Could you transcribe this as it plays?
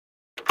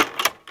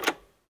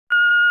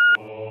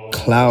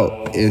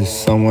Clout is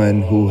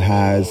someone who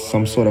has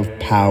some sort of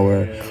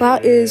power.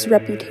 Clout is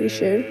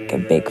reputation. A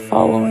big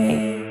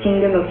following.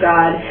 Kingdom of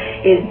God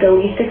is the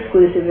least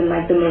exclusive and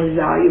the most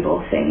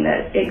valuable thing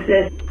that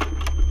exists.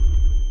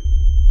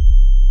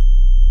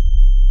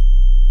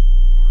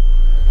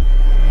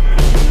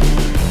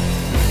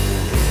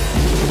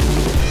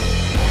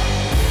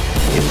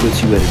 It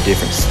puts you at a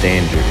different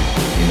standard,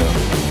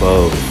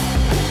 above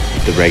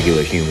the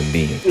regular human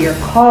being. We are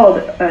called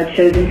a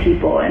chosen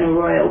people and a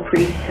royal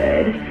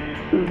priesthood,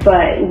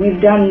 but we've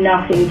done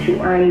nothing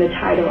to earn the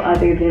title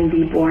other than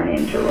be born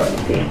into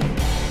royalty.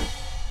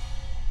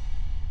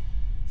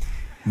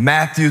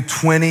 Matthew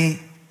 20,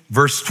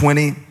 verse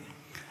 20.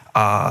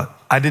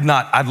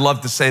 I'd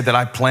love to say that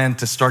I planned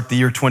to start the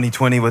year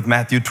 2020 with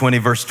Matthew 20,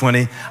 verse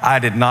 20. I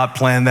did not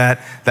plan that.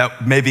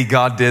 That maybe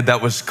God did.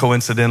 That was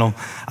coincidental.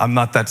 I'm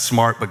not that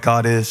smart, but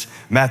God is.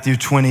 Matthew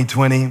 20,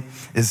 20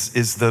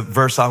 is the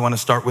verse I want to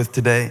start with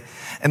today.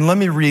 And let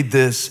me read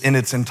this in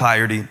its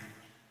entirety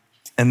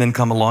and then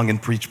come along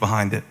and preach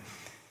behind it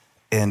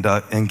and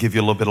give you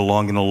a little bit of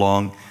long and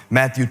along.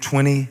 Matthew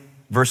 20,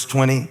 verse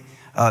 20.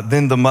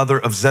 Then the mother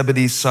of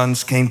Zebedee's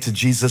sons came to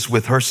Jesus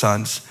with her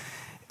sons,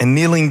 and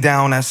kneeling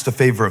down asked a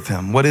favor of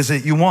him. "What is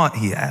it you want?"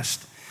 he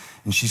asked.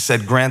 And she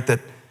said, "Grant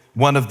that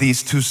one of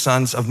these two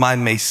sons of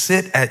mine may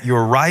sit at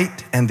your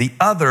right and the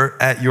other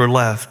at your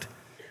left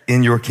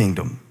in your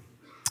kingdom."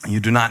 "You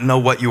do not know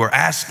what you are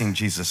asking,"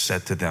 Jesus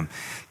said to them.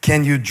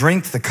 "Can you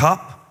drink the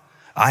cup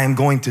I am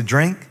going to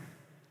drink?"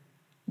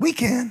 "We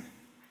can,"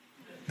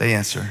 they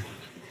answer.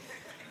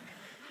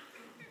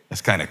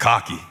 That's kind of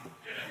cocky.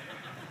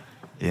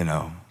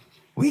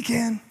 We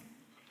can.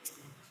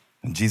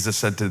 And Jesus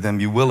said to them,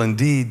 "You will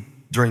indeed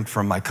drink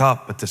from my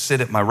cup, but to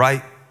sit at my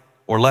right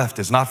or left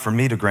is not for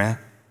me to grant.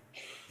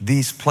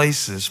 These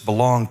places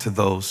belong to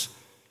those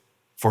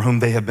for whom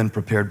they have been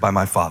prepared by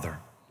my Father."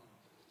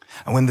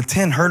 And when the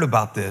 10 heard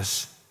about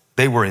this,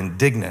 they were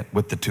indignant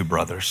with the two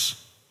brothers.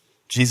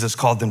 Jesus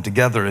called them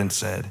together and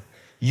said,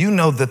 "You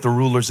know that the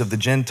rulers of the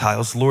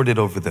Gentiles lord it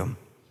over them,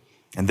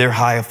 and their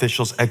high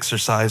officials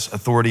exercise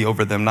authority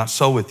over them. Not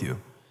so with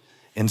you.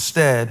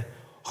 Instead,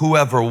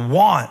 whoever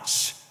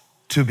wants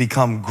to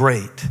become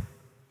great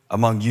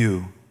among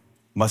you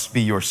must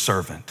be your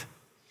servant.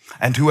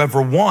 And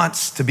whoever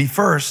wants to be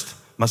first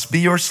must be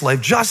your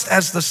slave, just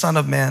as the Son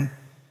of Man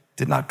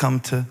did not come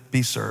to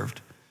be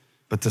served,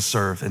 but to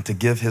serve and to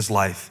give his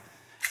life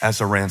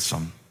as a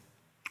ransom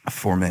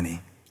for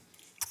many."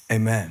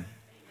 Amen.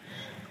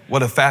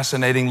 What a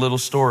fascinating little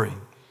story.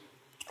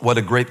 What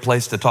a great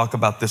place to talk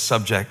about this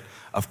subject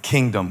of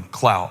kingdom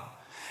clout.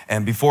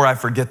 And before I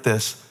forget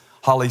this,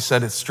 Holly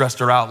said it stressed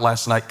her out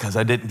last night because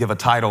I didn't give a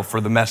title for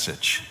the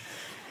message.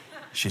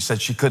 She said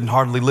she couldn't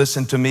hardly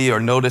listen to me or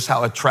notice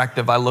how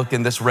attractive I look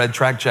in this red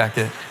track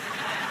jacket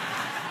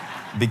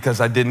because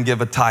I didn't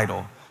give a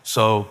title.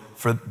 So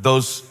for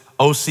those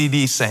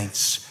OCD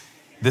saints,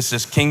 this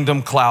is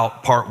Kingdom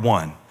Clout Part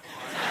 1.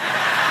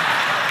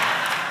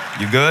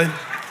 You good?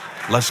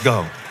 Let's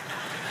go.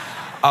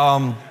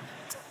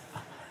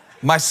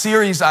 My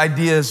series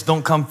ideas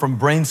don't come from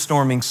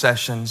brainstorming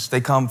sessions.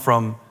 They come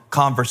from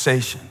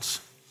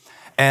conversations.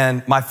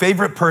 And my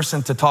favorite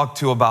person to talk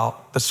to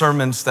about the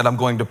sermons that I'm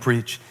going to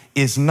preach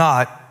is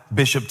not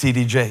Bishop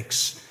T.D.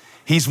 Jakes.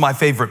 He's my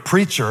favorite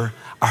preacher.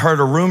 I heard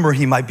a rumor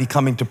he might be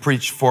coming to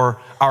preach for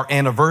our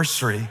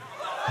anniversary,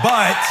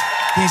 but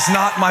he's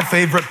not my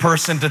favorite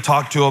person to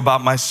talk to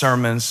about my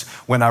sermons.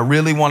 When I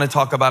really want to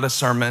talk about a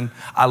sermon,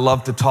 I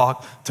love to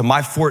talk to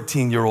my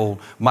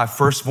 14-year-old, my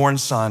firstborn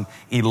son,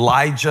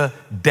 Elijah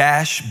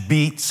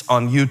Beats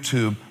on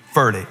YouTube,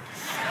 Furtick.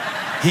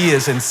 He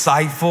is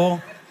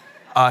insightful.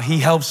 He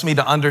helps me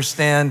to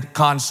understand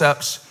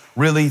concepts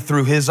really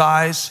through his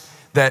eyes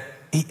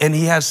and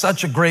he has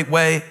such a great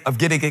way of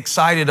getting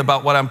excited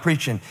about what I'm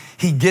preaching.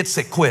 He gets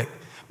it quick.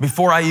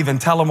 Before I even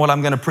tell him what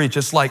I'm going to preach,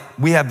 it's like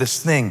we have this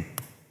thing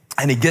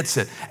and he gets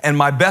it. And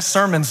my best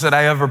sermons that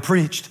I ever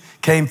preached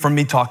came from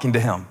me talking to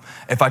him.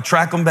 If I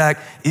track them back,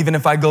 even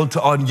if I go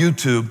on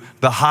YouTube,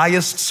 the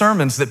highest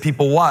sermons that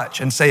people watch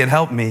and say it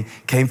helped me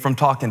came from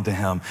talking to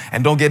him.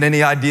 And don't get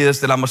any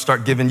ideas that I'm gonna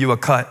start giving you a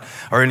cut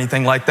or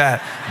anything like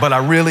that. But I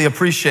really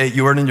appreciate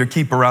you earning your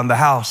keep around the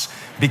house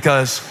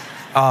because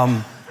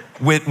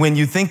when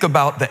you think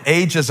about the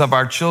ages of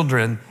our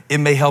children, it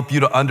may help you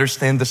to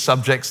understand the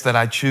subjects that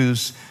I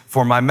choose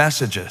for my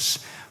messages.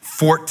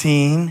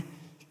 14,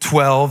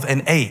 12,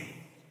 and 8.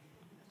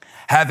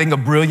 Having a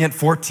brilliant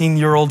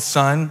 14-year-old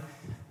son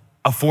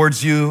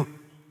affords you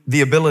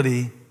the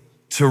ability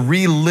to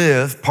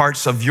relive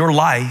parts of your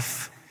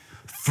life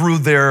through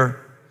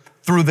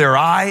their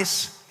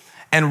eyes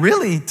and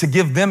really to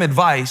give them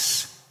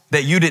advice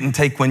that you didn't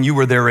take when you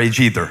were their age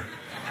either.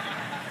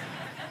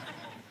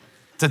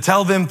 To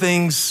tell them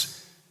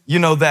things,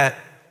 that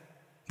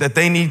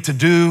they need to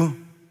do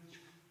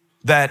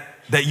that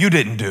you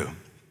didn't do.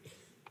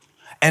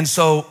 And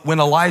so when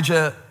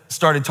Elijah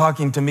started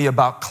talking to me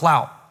about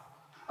clout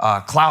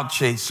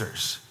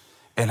chasers,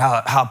 and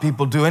how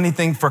people do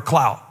anything for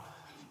clout.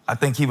 I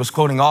think he was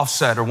quoting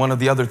Offset or one of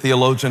the other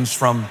theologians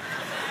from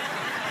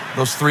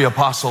those three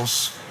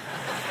apostles.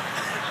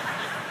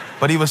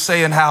 But he was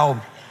saying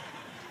how,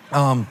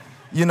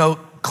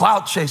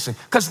 clout chasing.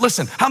 Because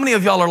listen, how many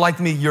of y'all are like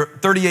me? You're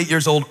 38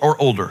 years old or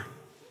older.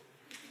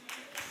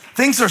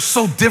 Things are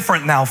so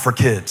different now for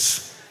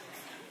kids.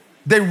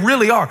 They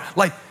really are.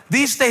 Like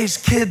these days,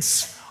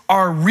 kids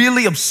are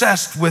really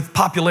obsessed with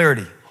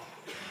popularity.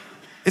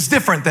 It's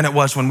different than it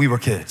was when we were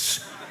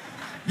kids.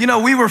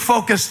 We were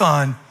focused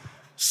on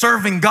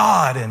serving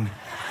God and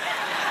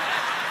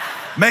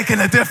making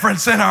a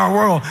difference in our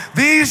world.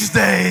 These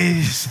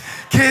days,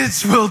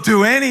 kids will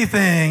do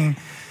anything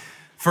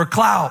for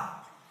clout.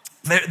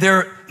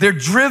 They're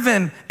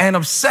driven and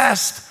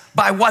obsessed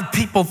by what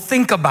people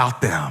think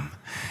about them.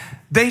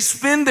 They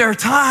spend their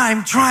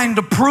time trying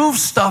to prove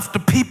stuff to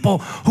people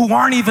who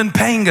aren't even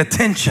paying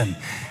attention.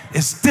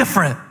 It's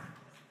different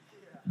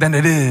than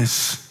it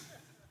is.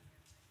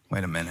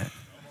 Wait a minute.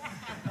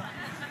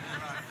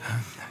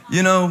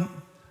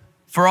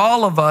 For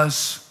all of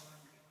us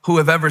who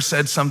have ever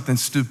said something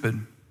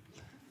stupid,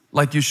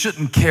 like you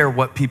shouldn't care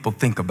what people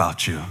think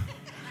about you,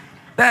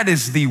 that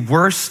is the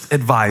worst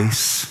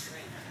advice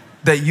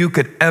that you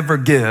could ever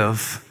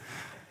give.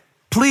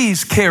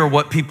 Please care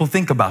what people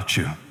think about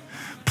you.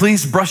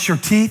 Please brush your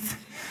teeth.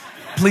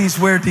 Please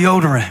wear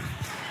deodorant.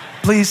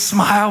 Please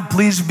smile.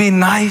 Please be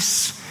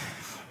nice.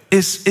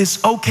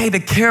 It's okay to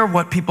care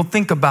what people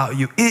think about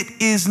you.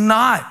 It is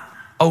not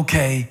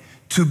okay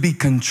to be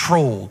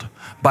controlled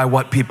by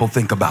what people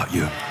think about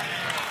you.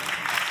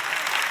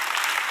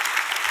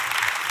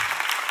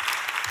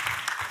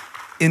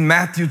 In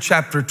Matthew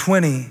chapter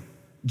 20,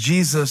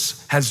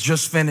 Jesus has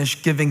just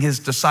finished giving his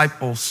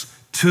disciples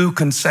 2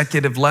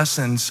 consecutive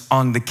lessons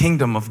on the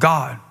kingdom of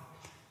God.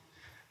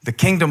 The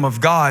kingdom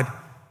of God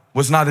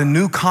was not a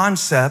new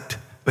concept,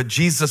 but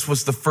Jesus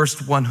was the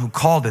first one who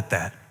called it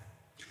that.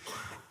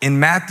 In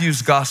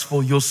Matthew's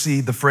gospel, you'll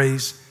see the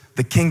phrase,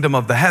 the kingdom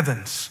of the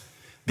heavens,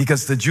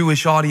 because the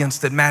Jewish audience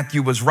that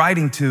Matthew was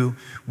writing to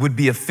would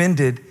be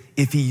offended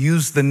if he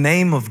used the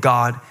name of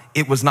God.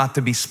 It was not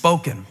to be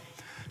spoken.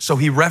 So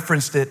he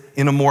referenced it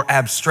in a more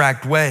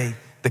abstract way,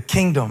 the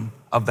kingdom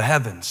of the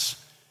heavens.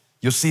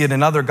 You'll see it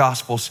in other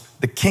gospels,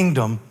 the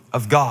kingdom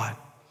of God.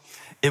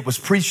 It was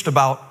preached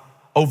about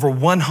over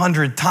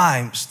 100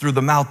 times through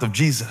the mouth of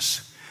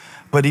Jesus.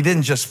 But he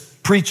didn't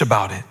just preach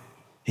about it,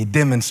 he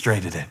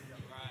demonstrated it.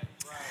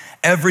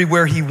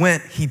 Everywhere he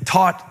went, he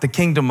taught the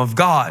kingdom of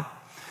God,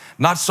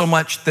 not so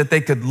much that they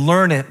could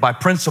learn it by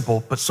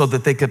principle, but so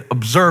that they could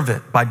observe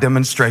it by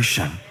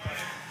demonstration.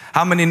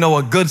 How many know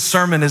a good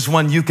sermon is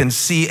one you can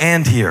see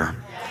and hear?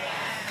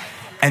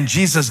 And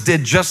Jesus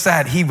did just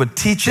that. He would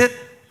teach it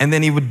and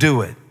then he would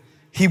do it.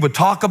 He would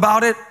talk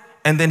about it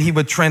and then he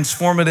would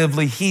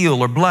transformatively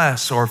heal or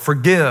bless or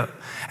forgive.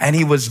 And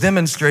he was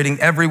demonstrating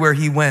everywhere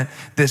he went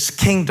this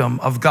kingdom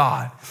of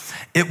God.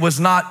 It was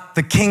not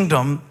the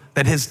kingdom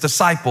that his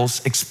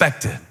disciples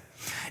expected.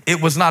 It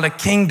was not a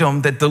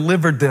kingdom that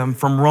delivered them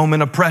from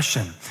Roman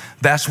oppression.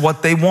 That's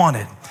what they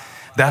wanted.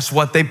 That's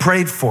what they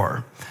prayed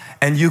for.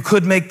 And you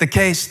could make the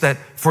case that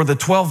for the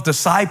 12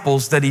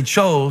 disciples that he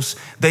chose,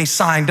 they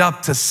signed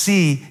up to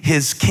see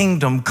his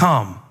kingdom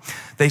come.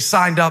 They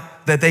signed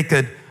up that they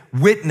could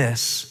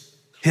witness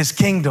his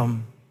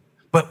kingdom.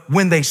 But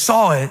when they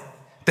saw it,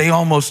 they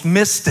almost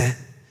missed it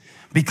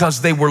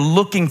because they were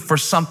looking for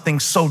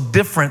something so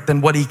different than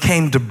what he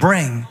came to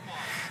bring,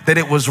 that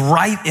it was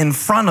right in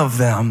front of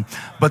them,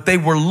 but they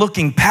were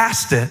looking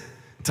past it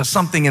to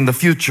something in the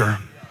future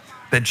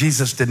that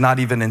Jesus did not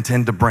even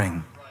intend to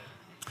bring,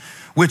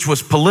 which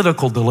was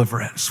political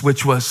deliverance,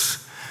 which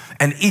was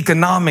an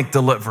economic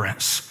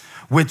deliverance,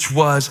 which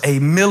was a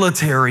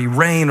military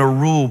reign or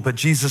rule, but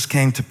Jesus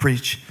came to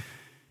preach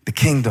the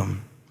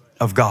kingdom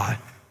of God.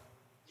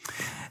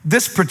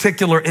 This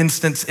particular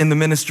instance in the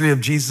ministry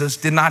of Jesus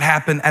did not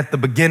happen at the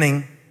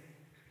beginning,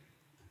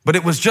 but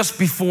it was just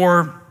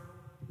before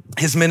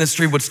his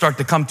ministry would start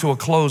to come to a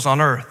close on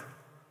earth.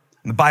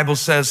 And the Bible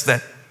says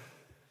that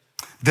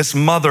this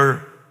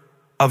mother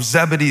of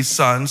Zebedee's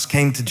sons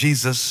came to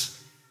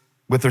Jesus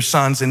with her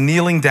sons and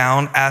kneeling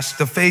down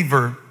asked a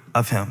favor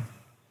of him.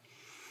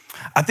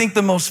 I think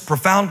the most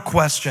profound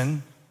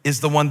question is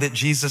the one that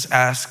Jesus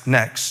asked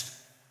next.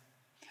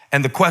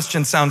 And the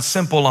question sounds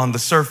simple on the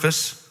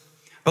surface,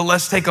 but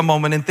let's take a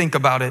moment and think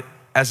about it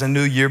as a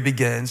new year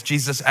begins.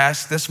 Jesus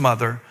asked this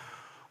mother,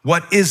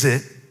 "What is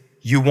it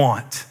you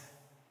want?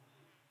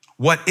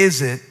 What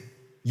is it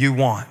you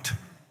want?"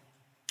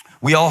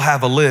 We all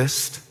have a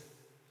list,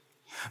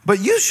 but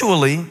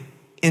usually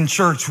in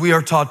church, we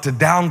are taught to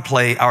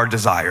downplay our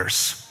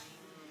desires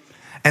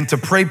and to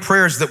pray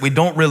prayers that we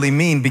don't really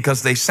mean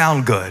because they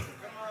sound good,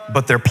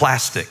 but they're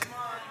plastic.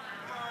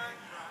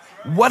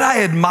 What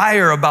I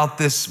admire about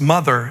this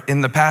mother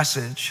in the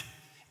passage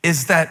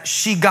is that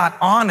she got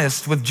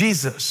honest with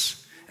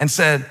Jesus and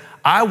said,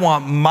 "I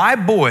want my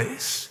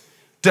boys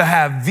to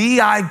have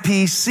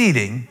VIP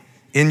seating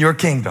in your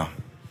kingdom."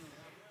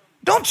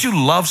 Don't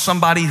you love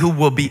somebody who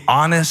will be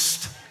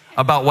honest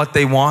about what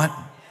they want?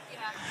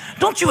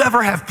 Don't you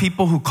ever have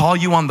people who call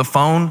you on the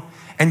phone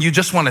and you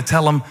just want to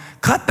tell them,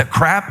 cut the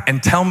crap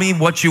and tell me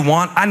what you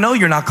want. I know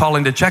you're not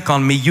calling to check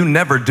on me. You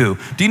never do.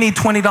 Do you need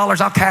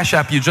 $20? I'll cash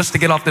app you just to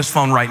get off this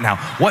phone right now.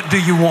 What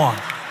do you want?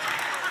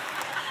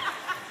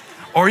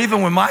 Or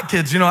even with my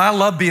kids, I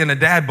love being a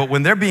dad, but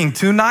when they're being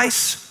too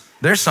nice,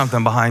 there's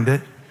something behind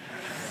it.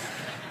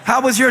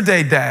 How was your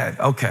day, Dad?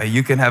 Okay,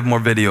 you can have more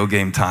video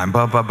game time.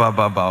 What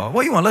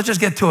do you want? Let's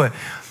just get to it.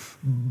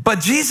 But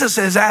Jesus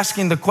is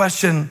asking the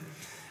question,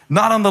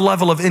 not on the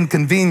level of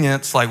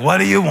inconvenience, like, what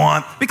do you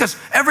want? Because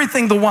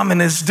everything the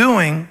woman is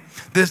doing,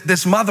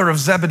 this mother of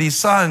Zebedee's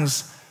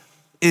sons,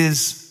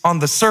 is on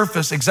the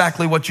surface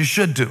exactly what you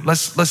should do.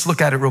 Let's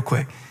look at it real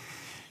quick.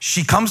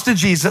 She comes to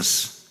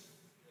Jesus.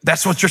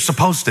 That's what you're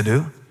supposed to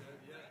do,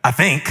 I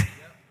think.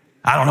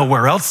 I don't know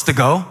where else to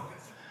go.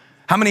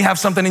 How many have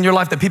something in your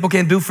life that people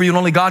can't do for you and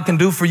only God can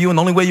do for you, and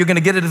the only way you're going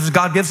to get it is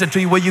God gives it to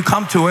you where you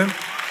come to him?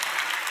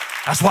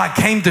 That's why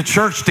I came to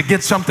church, to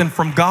get something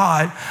from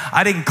God.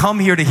 I didn't come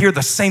here to hear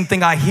the same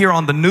thing I hear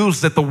on the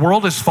news, that the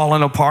world is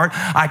falling apart.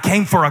 I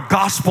came for a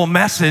gospel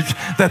message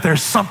that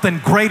there's something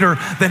greater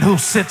than who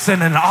sits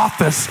in an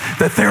office,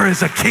 that there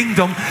is a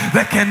kingdom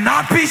that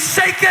cannot be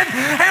shaken,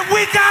 and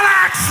we got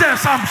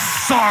access. I'm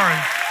sorry.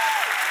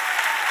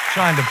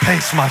 Trying to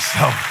pace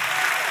myself.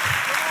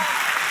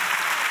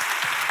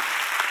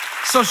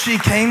 So she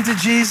came to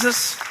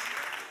Jesus.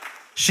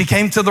 She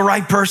came to the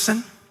right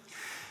person.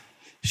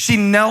 She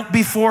knelt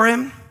before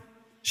him.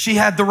 She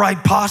had the right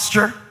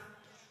posture.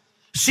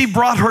 She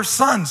brought her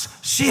sons.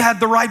 She had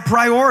the right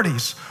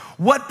priorities.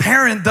 What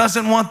parent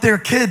doesn't want their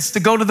kids to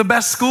go to the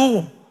best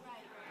school?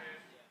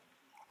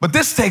 But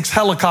this takes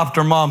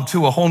helicopter mom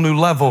to a whole new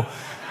level,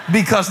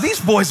 because these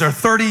boys are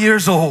 30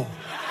 years old.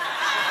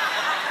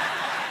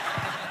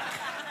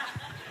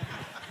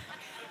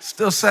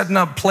 Still setting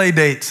up play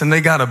dates, and they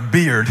got a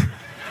beard.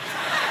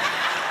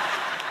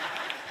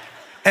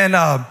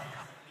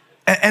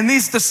 And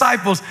these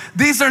disciples,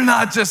 these are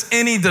not just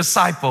any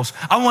disciples.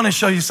 I want to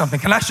show you something.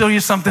 Can I show you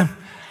something?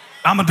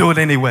 I'm going to do it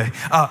anyway.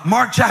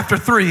 Mark chapter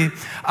 3,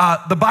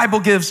 the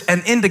Bible gives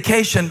an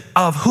indication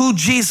of who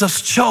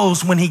Jesus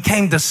chose when he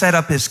came to set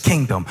up his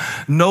kingdom.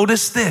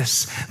 Notice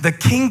this. The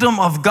kingdom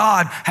of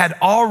God had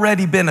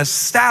already been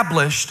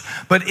established,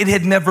 but it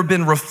had never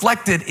been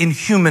reflected in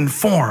human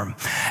form.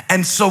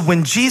 And so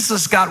when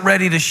Jesus got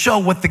ready to show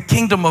what the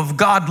kingdom of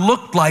God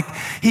looked like,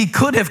 he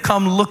could have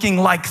come looking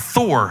like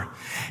Thor.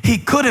 He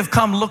could have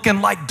come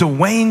looking like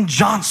Dwayne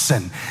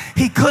Johnson.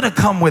 He could have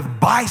come with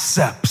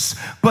biceps,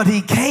 but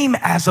he came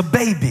as a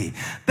baby.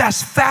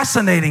 That's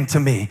fascinating to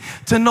me,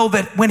 to know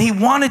that when he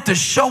wanted to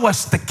show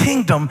us the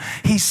kingdom,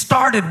 he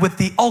started with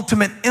the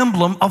ultimate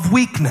emblem of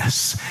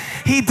weakness.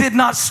 He did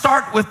not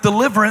start with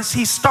deliverance.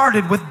 He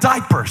started with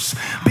diapers,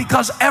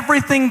 because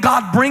everything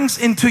God brings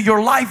into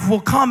your life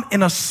will come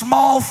in a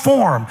small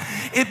form.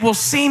 It will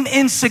seem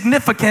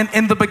insignificant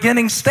in the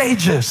beginning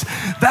stages.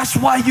 That's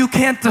why you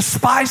can't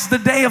despise the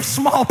day of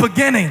small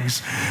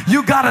beginnings.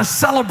 You got to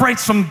celebrate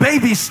some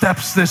baby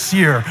steps this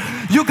year.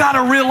 You got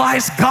to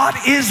realize God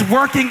is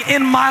working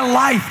in my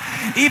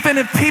life. Even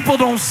if people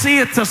don't see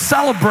it to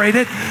celebrate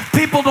it,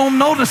 people don't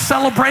know to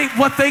celebrate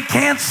what they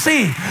can't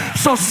see.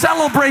 So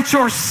celebrate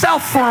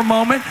yourself for a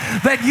moment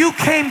that you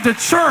came to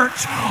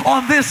church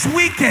on this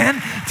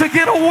weekend to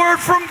get a word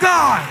from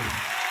God.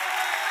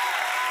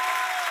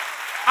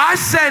 I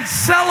said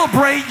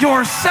celebrate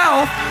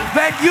yourself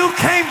that you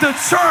came to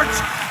church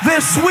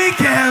this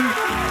weekend.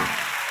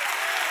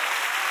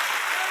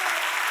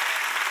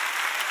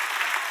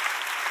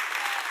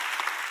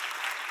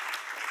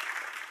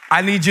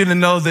 I need you to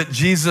know that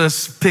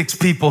Jesus picks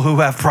people who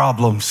have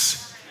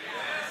problems.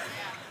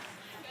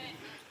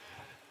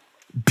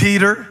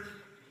 Peter,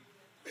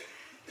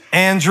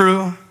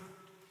 Andrew,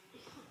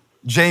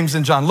 James,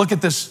 and John. Look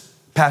at this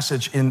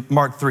passage in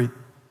Mark 3.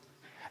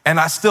 And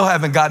I still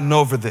haven't gotten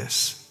over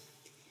this.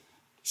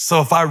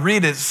 So if I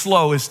read it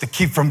slow, it's to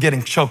keep from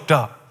getting choked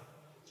up.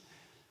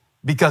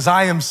 Because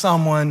I am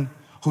someone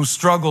who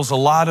struggles a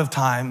lot of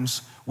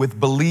times with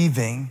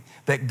believing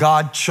that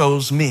God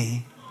chose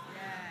me.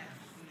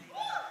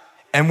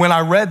 And when I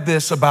read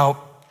this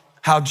about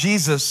how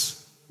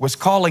Jesus was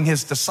calling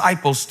his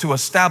disciples to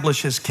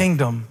establish his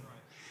kingdom,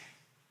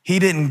 he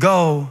didn't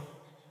go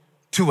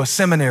to a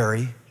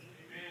seminary.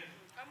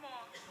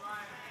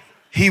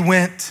 He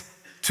went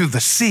to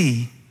the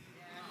sea,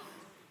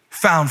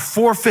 found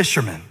 4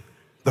 fishermen.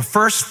 The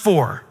first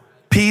 4,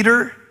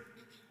 Peter,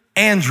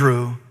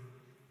 Andrew,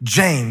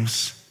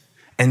 James,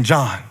 and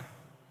John.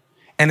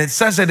 And it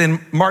says it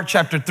in Mark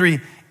chapter 3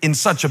 in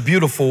such a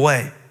beautiful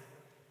way,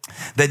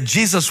 that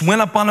Jesus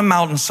went up on a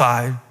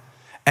mountainside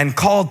and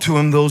called to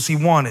him those he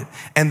wanted.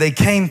 And they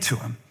came to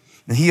him.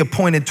 And he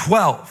appointed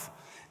 12,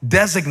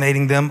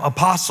 designating them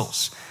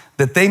apostles,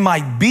 that they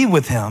might be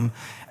with him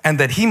and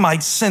that he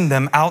might send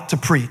them out to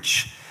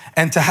preach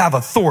and to have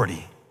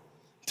authority,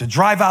 to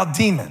drive out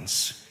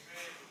demons.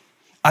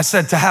 I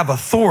said to have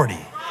authority,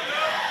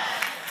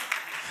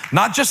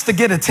 not just to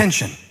get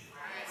attention.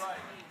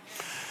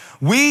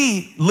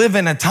 We live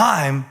in a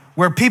time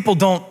where people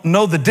don't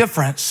know the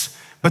difference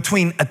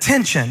between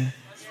attention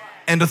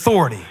and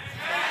authority.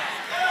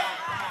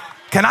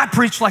 Can I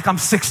preach like I'm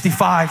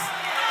 65?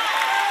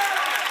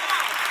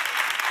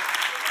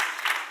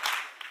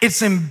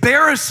 It's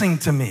embarrassing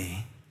to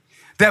me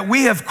that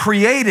we have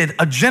created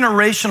a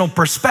generational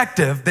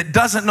perspective that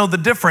doesn't know the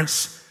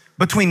difference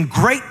between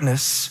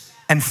greatness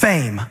and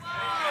fame.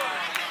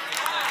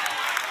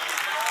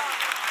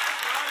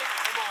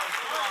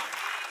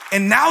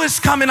 And now it's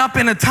coming up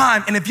in a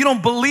time, and if you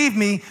don't believe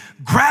me,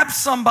 grab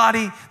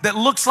somebody that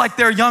looks like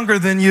they're younger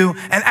than you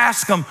and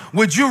ask them,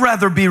 would you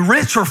rather be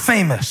rich or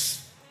famous?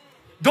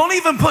 Don't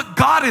even put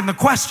God in the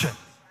question.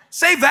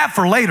 Save that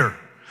for later.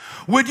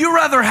 Would you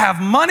rather have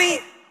money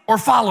or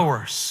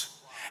followers?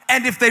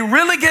 And if they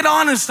really get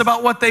honest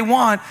about what they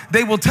want,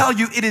 they will tell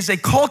you it is a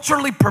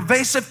culturally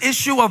pervasive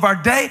issue of our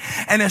day,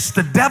 and it's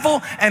the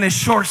devil, and it's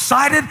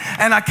short-sighted,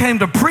 and I came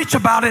to preach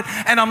about it,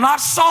 and I'm not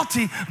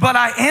salty, but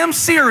I am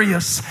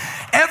serious.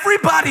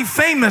 Everybody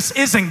famous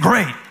isn't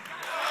great.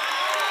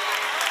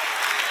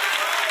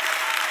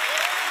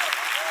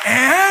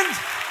 And,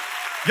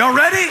 y'all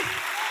ready?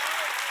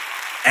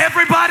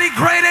 Everybody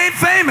great ain't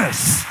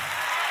famous.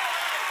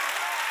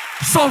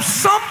 So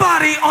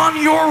somebody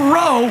on your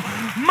row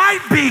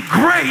might be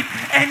great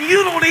and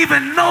you don't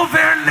even know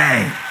their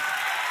name.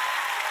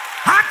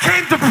 I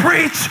came to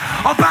preach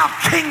about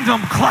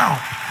Kingdom Clout.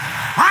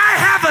 I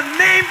have a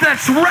name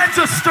that's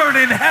registered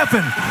in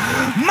heaven.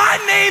 My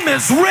name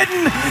is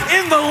written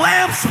in the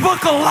Lamb's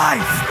Book of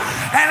Life.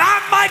 And I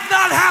might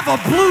not have a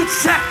blue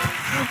check,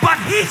 but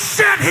he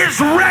shed his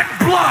red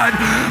blood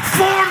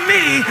for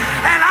me,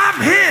 and I'm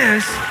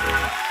his.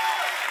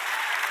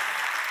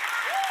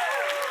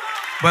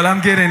 But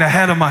I'm getting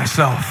ahead of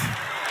myself.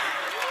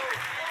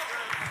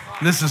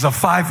 This is a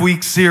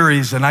 5-week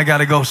series, and I got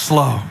to go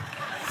slow.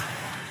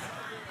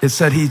 It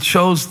said he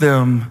chose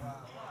them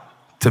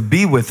to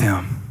be with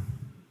him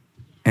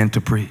and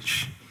to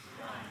preach.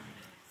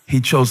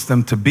 He chose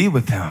them to be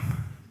with him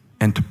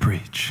and to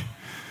preach.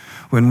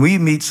 When we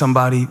meet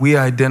somebody, we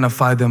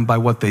identify them by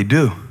what they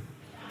do.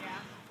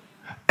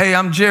 Hey,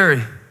 I'm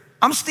Jerry.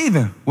 I'm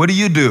Steven. What do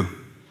you do?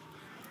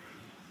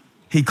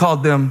 He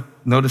called them,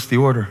 notice the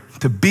order,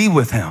 to be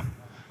with him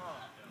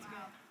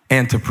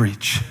and to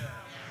preach.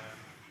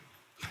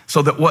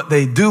 So that what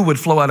they do would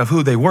flow out of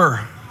who they were.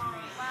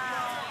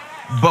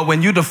 But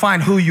when you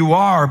define who you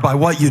are by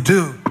what you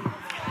do,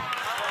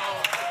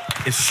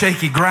 it's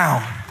shaky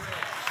ground.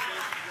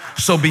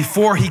 So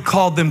before he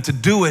called them to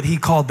do it, he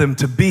called them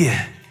to be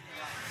it.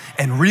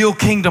 And real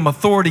kingdom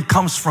authority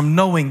comes from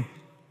knowing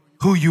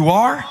who you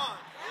are,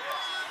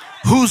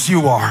 whose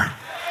you are,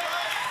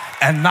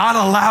 and not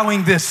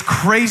allowing this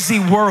crazy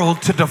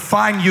world to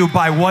define you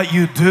by what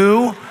you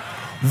do,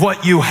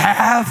 what you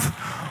have,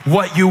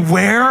 what you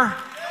wear.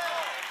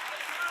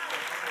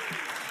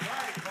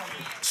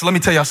 So let me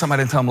tell y'all something I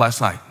didn't tell him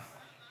last night.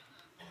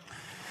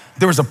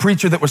 There was a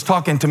preacher that was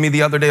talking to me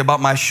the other day about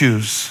my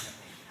shoes.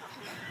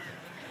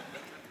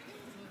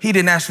 He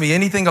didn't ask me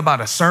anything about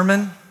a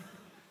sermon,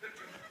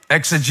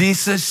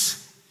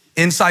 exegesis,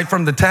 insight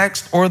from the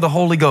text, or the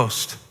Holy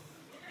Ghost.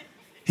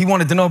 He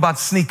wanted to know about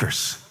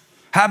sneakers.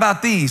 How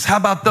about these? How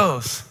about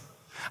those?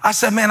 I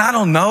said, man, I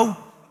don't know.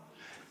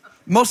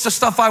 Most of the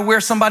stuff I wear,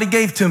 somebody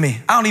gave to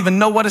me. I don't even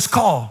know what it's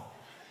called.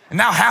 And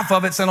now half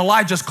of it's in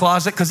Elijah's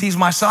closet because he's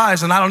my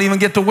size and I don't even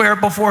get to wear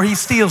it before he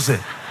steals it.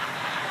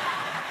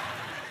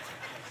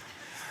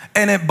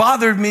 And it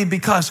bothered me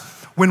because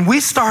when we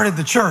started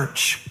the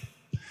church,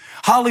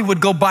 Holly would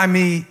go buy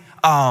me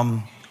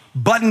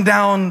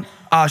button-down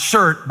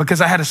shirt because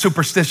I had a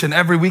superstition.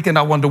 Every weekend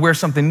I wanted to wear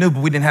something new,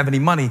 but we didn't have any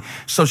money.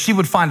 So she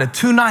would find a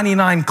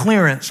 $2.99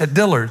 clearance at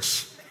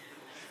Dillard's.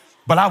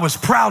 But I was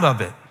proud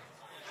of it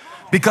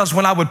because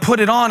when I would put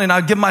it on and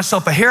I'd give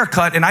myself a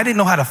haircut, and I didn't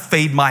know how to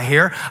fade my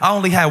hair. I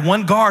only had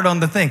one guard on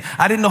the thing.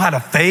 I didn't know how to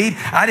fade.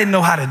 I didn't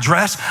know how to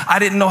dress. I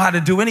didn't know how to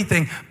do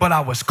anything, but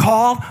I was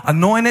called,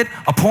 anointed,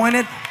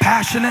 appointed,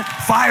 passionate,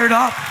 fired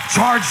up,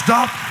 charged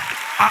up.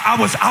 I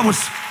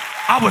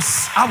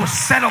was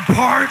set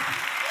apart.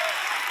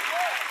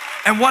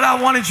 And what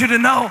I wanted you to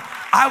know,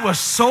 I was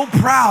so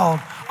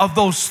proud of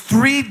those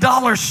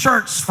 $3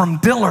 shirts from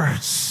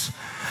Dillard's.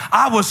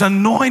 I was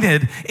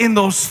anointed in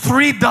those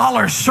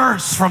 $3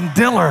 shirts from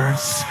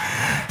Dillard's.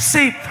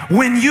 See,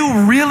 when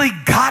you really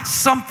got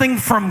something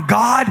from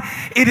God,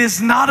 it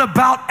is not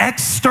about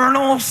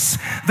externals.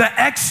 The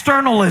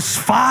external is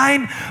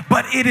fine,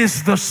 but it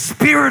is the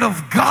Spirit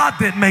of God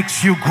that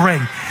makes you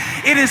great.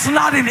 It is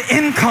not an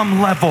income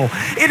level.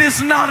 It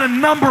is not a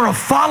number of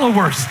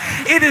followers.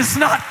 It is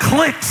not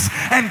clicks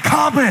and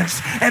comments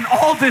and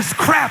all this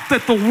crap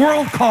that the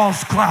world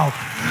calls clout.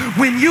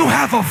 When you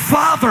have a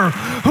Father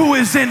who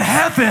is in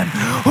heaven,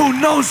 who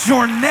knows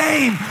your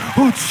name,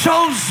 who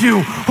chose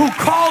you, who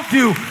called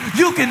you,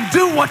 you can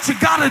do what you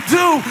gotta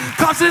do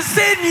because it's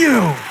in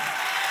you.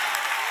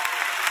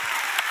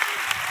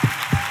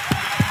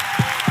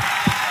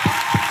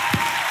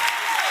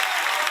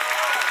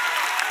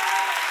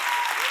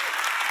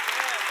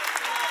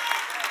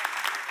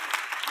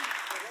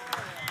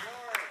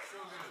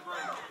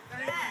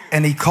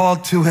 And he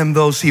called to him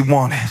those he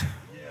wanted.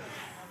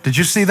 Did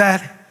you see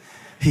that?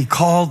 He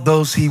called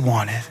those he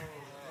wanted.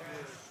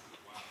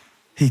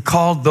 He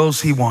called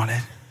those he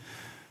wanted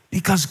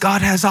because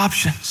God has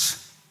options.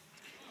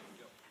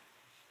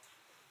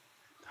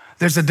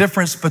 There's a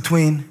difference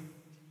between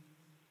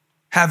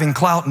having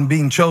clout and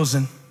being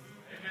chosen.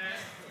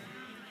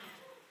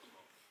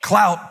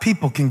 Clout,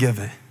 people can give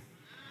it.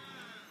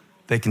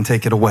 They can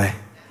take it away.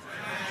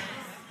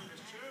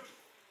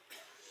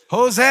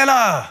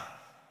 Hosanna!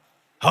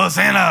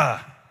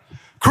 Hosanna!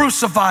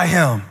 Crucify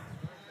him.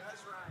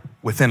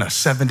 Within a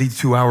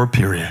 72-hour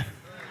period,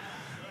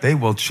 they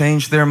will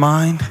change their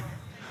mind.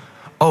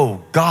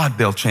 Oh, God,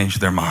 they'll change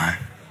their mind.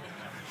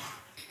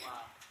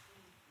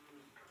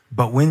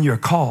 But when you're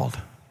called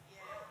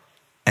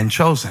and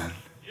chosen,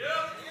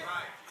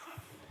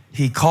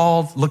 he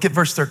called, look at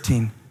verse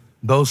 13,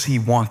 those he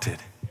wanted.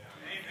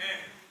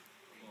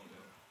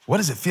 What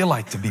does it feel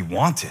like to be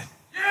wanted?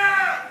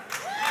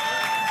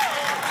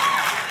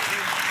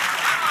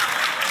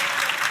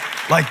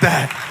 Like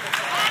that.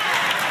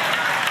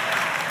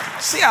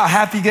 See how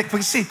happy you get?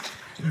 See,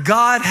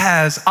 God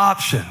has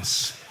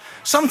options.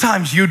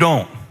 Sometimes you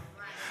don't.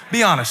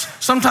 Be honest.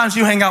 Sometimes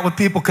you hang out with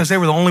people because they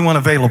were the only one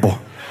available.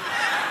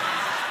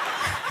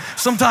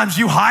 Sometimes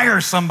you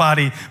hire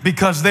somebody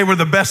because they were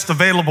the best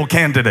available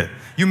candidate.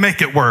 You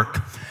make it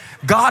work.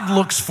 God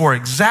looks for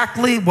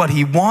exactly what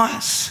he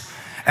wants.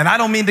 And I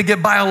don't mean to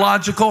get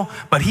biological,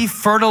 but he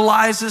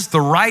fertilizes the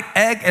right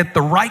egg at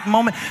the right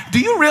moment. Do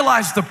you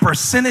realize the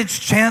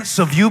percentage chance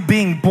of you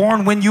being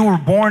born when you were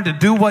born to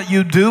do what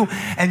you do?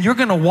 And you're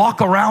going to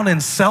walk around in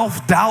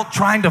self-doubt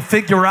trying to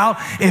figure out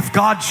if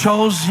God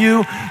chose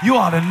you. You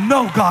ought to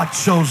know God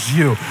chose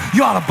you.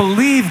 You ought to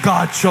believe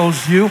God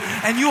chose you.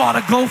 And you ought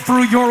to go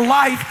through your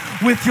life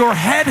with your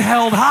head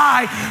held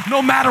high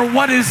no matter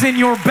what is in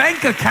your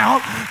bank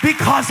account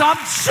because I'm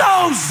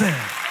chosen.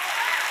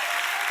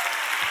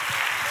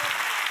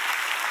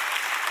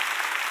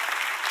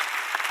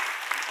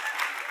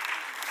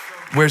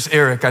 Where's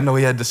Eric? I know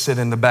he had to sit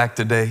in the back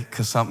today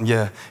because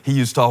he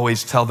used to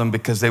always tell them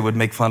because they would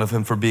make fun of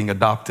him for being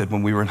adopted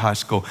when we were in high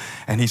school.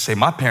 And he'd say,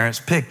 my parents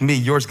picked me,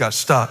 yours got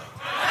stuck.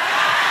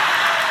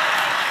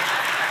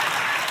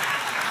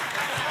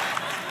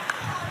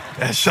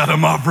 That shut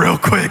him up real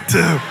quick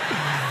too.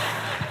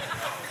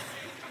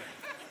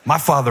 My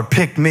father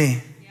picked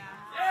me.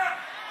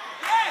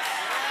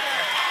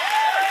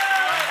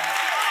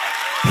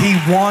 He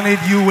wanted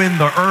you in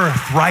the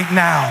earth right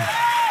now.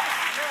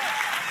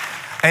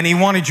 And he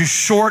wanted you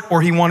short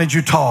or he wanted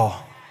you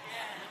tall.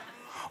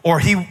 Or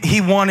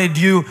he wanted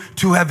you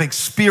to have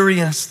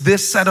experienced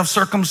this set of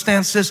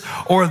circumstances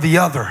or the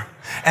other.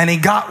 And he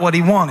got what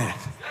he wanted.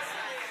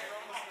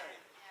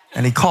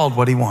 And he called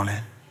what he wanted.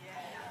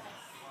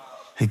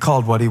 He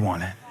called what he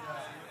wanted.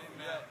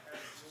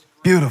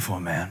 Beautiful,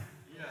 man.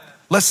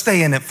 Let's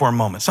stay in it for a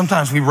moment.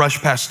 Sometimes we rush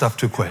past stuff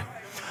too quick.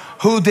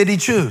 Who did he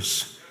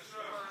choose?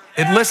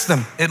 It lists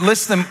them.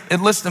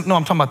 No,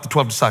 I'm talking about the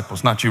 12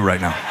 disciples, not you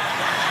right now.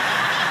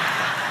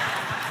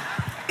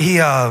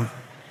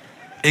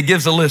 It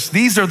gives a list.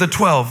 These are the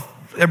 12.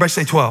 Everybody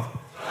say 12.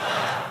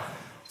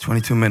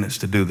 22 minutes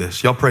to do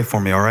this. Y'all pray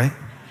for me, all right?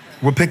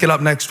 We'll pick it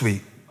up next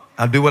week.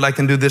 I'll do what I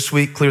can do this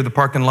week, clear the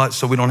parking lot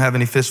so we don't have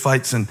any fist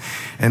fights, and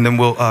then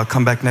we'll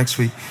come back next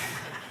week.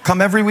 Come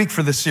every week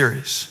for this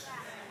series.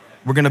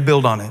 We're going to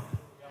build on it.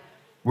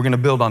 We're going to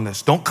build on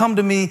this. Don't come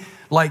to me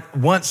like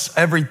once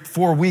every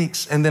 4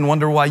 weeks and then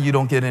wonder why you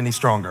don't get any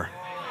stronger.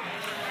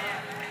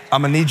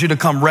 I'm going to need you to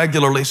come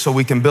regularly so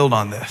we can build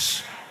on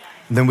this.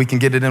 Then we can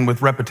get it in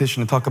with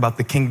repetition and talk about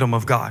the kingdom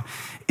of God.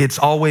 It's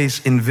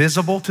always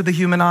invisible to the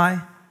human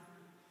eye.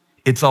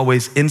 It's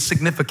always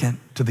insignificant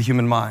to the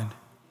human mind.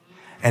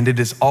 And it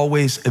is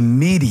always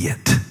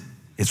immediate.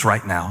 It's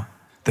right now.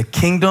 The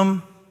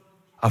kingdom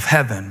of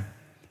heaven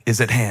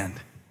is at hand.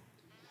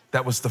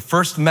 That was the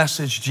first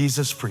message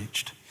Jesus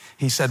preached.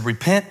 He said,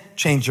 repent,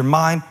 change your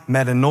mind,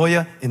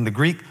 metanoia in the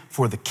Greek,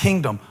 for the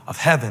kingdom of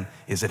heaven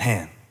is at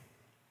hand.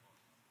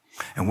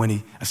 And when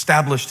he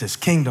established his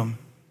kingdom,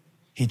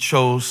 he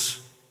chose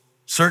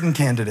certain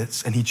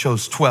candidates and he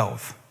chose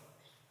 12.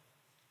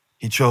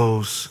 He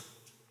chose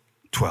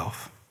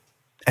 12.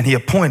 And he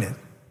appointed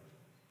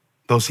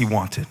those he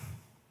wanted.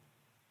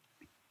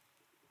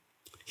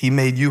 He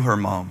made you her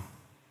mom.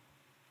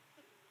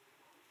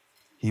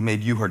 He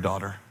made you her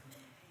daughter.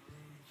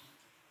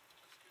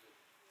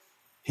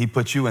 He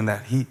put you in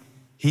that.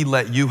 He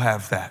let you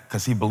have that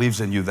because he believes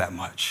in you that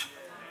much.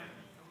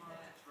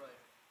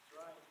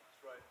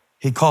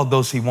 He called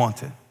those he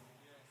wanted.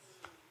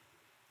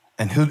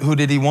 And who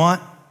did he want?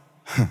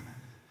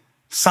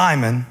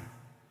 Simon,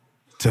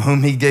 to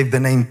whom he gave the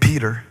name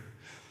Peter.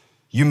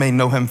 You may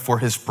know him for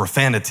his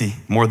profanity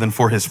more than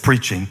for his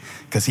preaching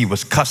because he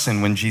was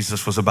cussing when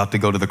Jesus was about to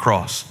go to the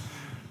cross.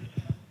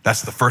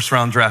 That's the first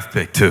round draft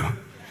pick too.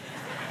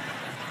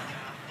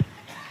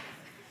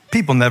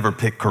 People never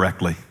pick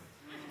correctly.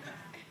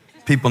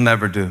 People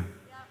never do.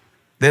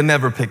 They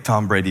never pick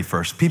Tom Brady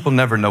first. People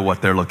never know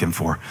what they're looking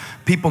for.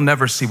 People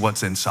never see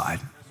what's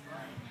inside.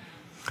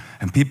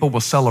 And people will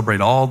celebrate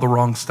all the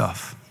wrong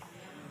stuff.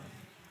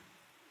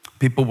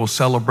 People will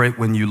celebrate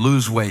when you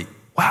lose weight.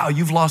 Wow,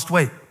 you've lost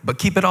weight, but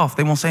keep it off.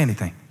 They won't say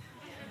anything.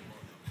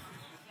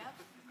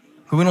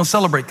 We don't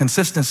celebrate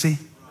consistency.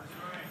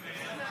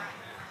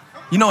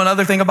 You know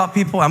another thing about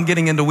people, I'm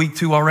getting into week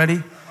 2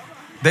 already.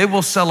 They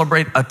will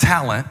celebrate a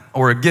talent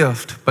or a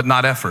gift, but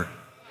not effort.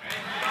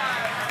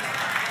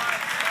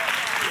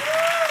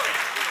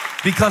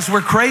 Because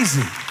we're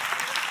crazy.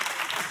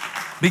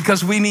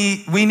 Because we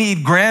need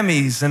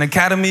Grammys and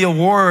Academy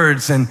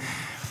Awards and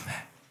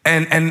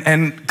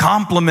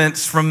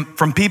compliments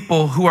from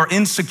people who are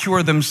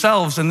insecure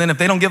themselves. And then if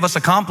they don't give us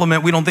a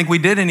compliment, we don't think we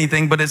did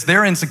anything, but it's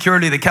their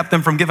insecurity that kept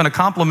them from giving a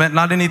compliment,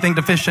 not anything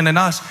deficient in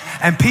us.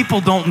 And people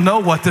don't know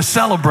what to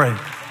celebrate.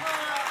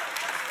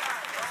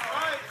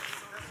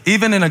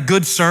 Even in a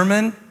good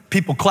sermon,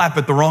 people clap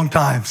at the wrong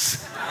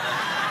times.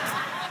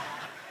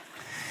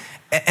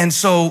 And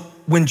so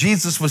when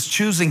Jesus was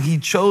choosing, he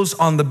chose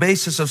on the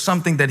basis of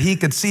something that he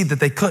could see that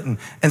they couldn't.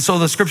 And so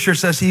the scripture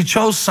says he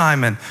chose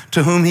Simon,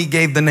 to whom he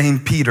gave the name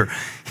Peter.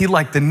 He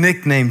liked to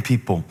nickname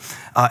people.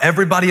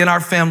 Everybody in our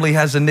family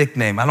has a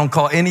nickname. I don't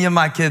call any of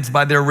my kids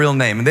by their real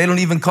name. And they don't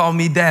even call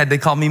me dad. They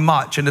call me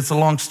Mach. And it's a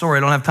long story.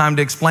 I don't have time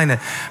to explain it.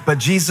 But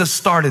Jesus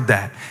started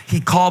that. He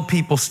called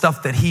people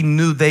stuff that he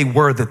knew they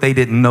were that they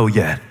didn't know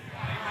yet.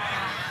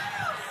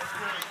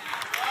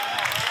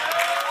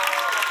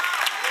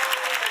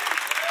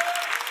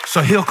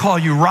 So he'll call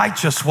you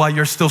righteous while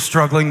you're still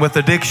struggling with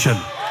addiction.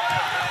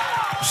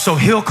 So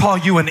he'll call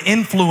you an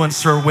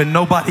influencer when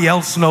nobody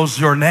else knows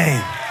your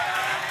name.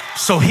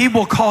 So he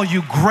will call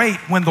you great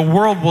when the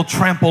world will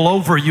trample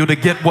over you to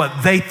get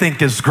what they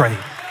think is great.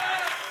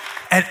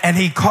 And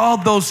he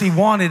called those he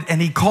wanted,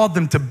 and he called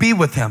them to be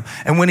with him.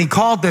 And when he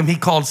called them, he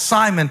called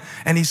Simon,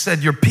 and he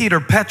said, you're Peter,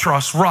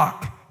 Petros,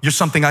 rock. You're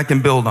something I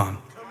can build on.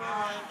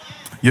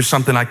 You're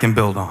something I can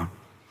build on.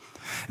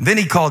 And then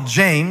he called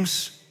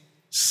James,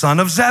 son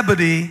of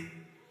Zebedee,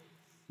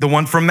 the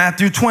one from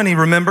Matthew 20,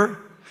 remember?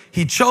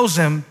 He chose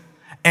him,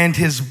 and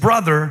his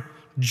brother,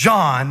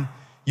 John,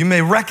 you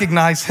may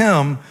recognize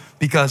him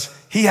because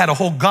he had a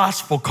whole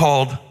gospel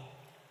called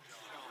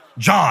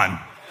John.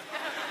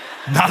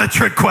 Not a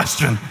trick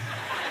question.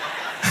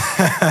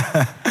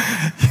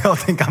 Y'all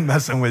think I'm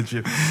messing with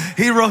you.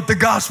 He wrote the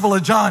Gospel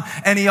of John,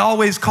 and he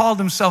always called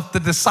himself the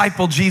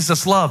disciple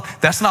Jesus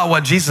loved. That's not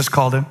what Jesus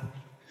called him.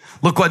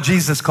 Look what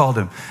Jesus called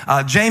him.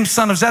 James,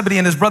 son of Zebedee,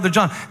 and his brother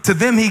John. To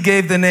them he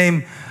gave the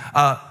name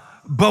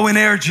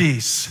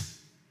Boanerges.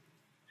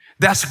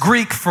 That's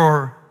Greek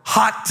for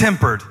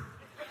hot-tempered.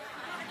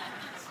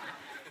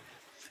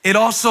 It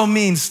also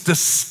means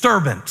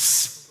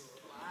disturbance.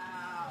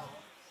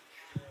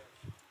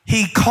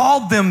 He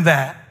called them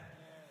that,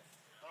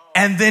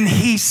 and then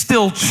he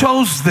still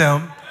chose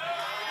them.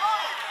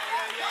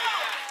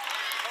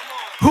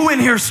 Who in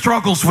here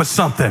struggles with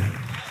something?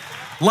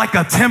 Like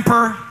a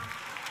temper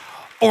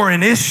or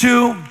an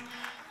issue?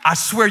 I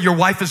swear your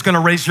wife is going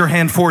to raise your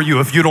hand for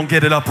you if you don't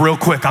get it up real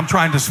quick. I'm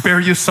trying to spare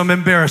you some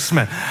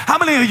embarrassment. How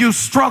many of you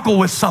struggle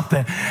with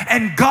something?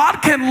 And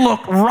God can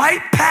look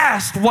right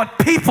past what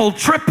people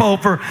trip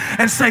over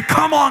and say,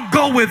 come on,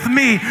 go with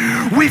me.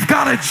 We've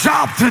got a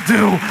job to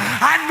do.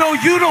 I know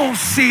you don't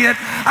see it.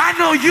 I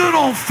know you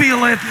don't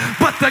feel it,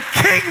 but the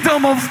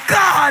kingdom of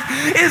God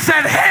is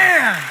at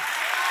hand.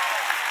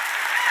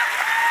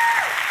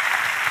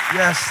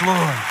 Yes,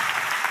 Lord.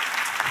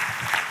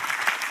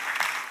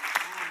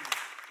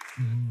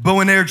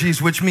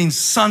 Boanerges, which means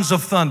sons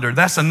of thunder.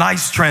 That's a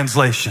nice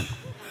translation.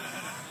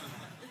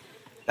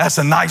 That's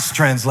a nice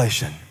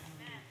translation.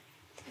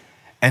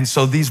 And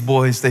so these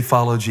boys, they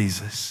followed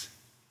Jesus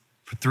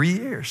for 3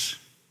 years.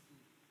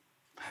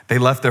 They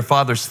left their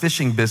father's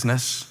fishing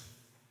business,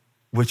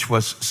 which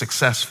was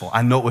successful.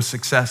 I know it was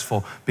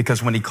successful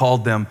because when he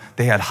called them,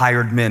 they had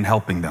hired men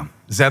helping them.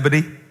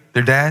 Zebedee,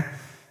 their dad,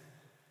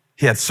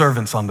 he had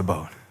servants on the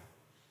boat.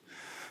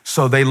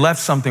 So they left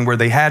something where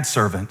they had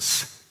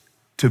servants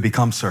to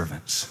become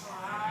servants.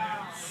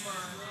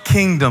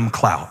 Kingdom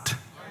clout.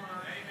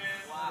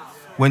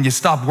 When you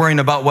stop worrying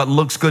about what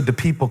looks good to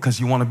people because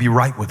you want to be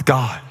right with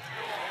God.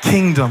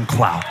 Kingdom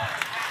clout.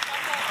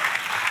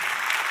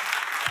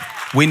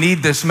 We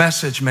need this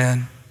message,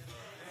 man.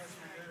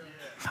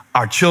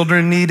 Our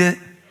children need it.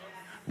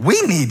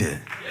 We need it.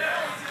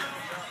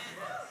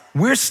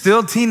 We're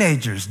still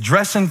teenagers,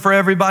 dressing for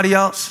everybody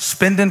else,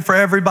 spending for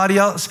everybody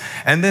else,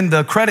 and then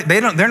the credit,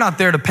 they're not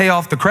there to pay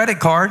off the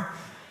credit card.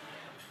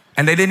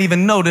 And they didn't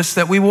even notice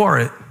that we wore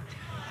it.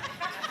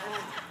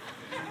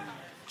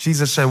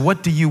 Jesus said,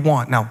 what do you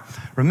want? Now,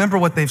 remember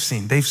what they've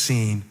seen. They've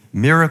seen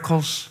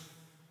miracles.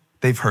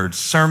 They've heard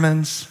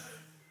sermons.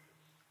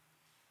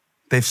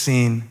 They've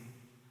seen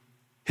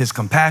his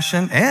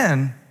compassion,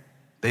 and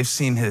they've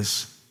seen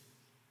his,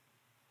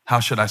 how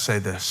should I say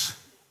this,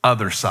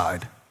 other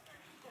side.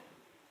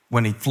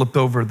 When he flipped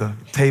over the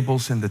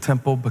tables in the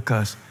temple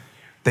because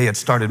they had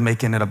started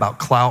making it about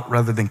clout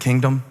rather than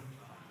kingdom.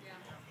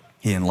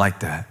 He didn't like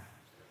that.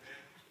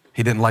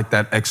 He didn't like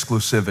that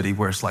exclusivity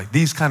where it's like,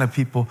 these kind of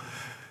people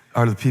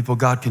are the people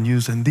God can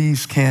use and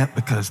these can't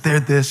because they're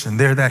this and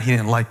they're that. He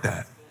didn't like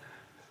that.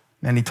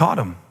 And he taught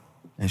them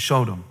and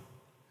showed them.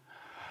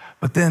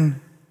 But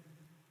then,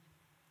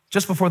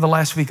 just before the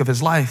last week of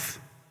his life,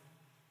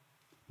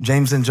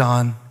 James and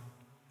John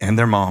and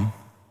their mom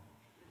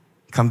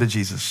come to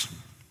Jesus.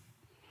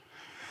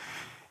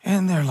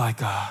 And they're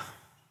like,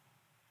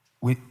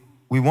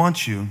 we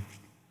want you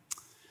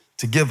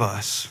to give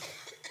us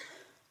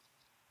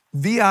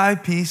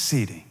VIP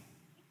seating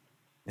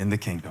in the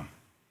kingdom.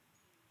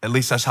 At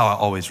least that's how I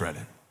always read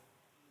it.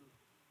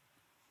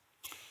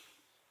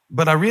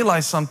 But I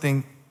realized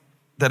something,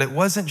 that it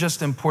wasn't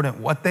just important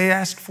what they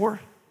asked for.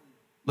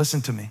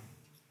 Listen to me.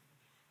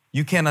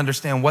 You can't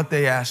understand what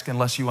they asked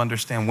unless you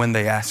understand when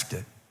they asked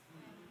it.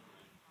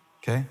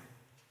 Okay?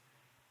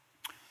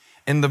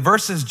 In the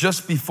verses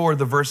just before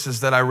the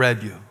verses that I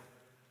read you,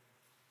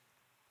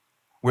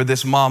 where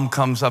this mom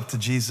comes up to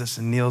Jesus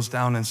and kneels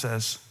down and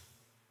says,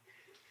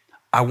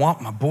 I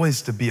want my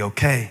boys to be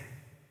okay.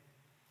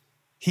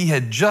 He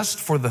had just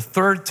for the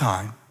third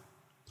time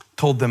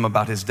told them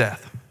about his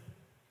death.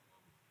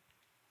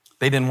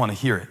 They didn't want to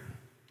hear it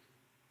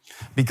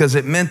because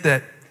it meant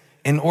that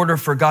in order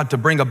for God to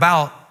bring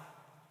about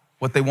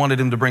what they wanted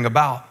him to bring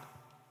about,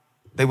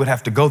 they would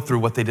have to go through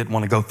what they didn't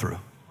want to go through.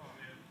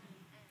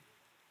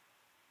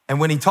 And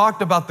when he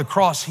talked about the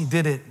cross, he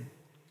did it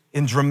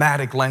in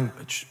dramatic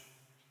language,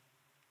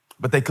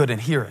 but they couldn't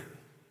hear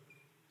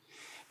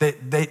it.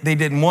 They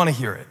didn't want to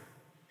hear it.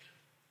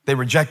 They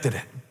rejected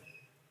it.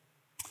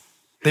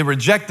 They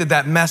rejected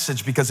that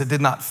message because it did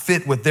not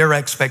fit with their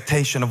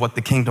expectation of what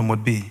the kingdom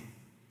would be.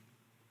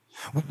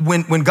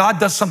 When God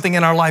does something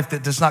in our life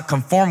that does not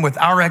conform with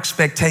our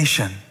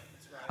expectation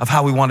of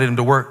how we wanted him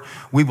to work,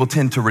 we will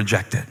tend to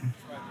reject it.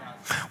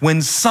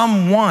 When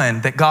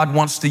someone that God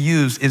wants to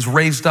use is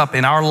raised up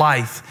in our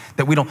life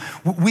that we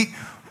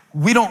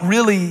don't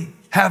really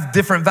have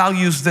different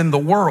values than the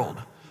world,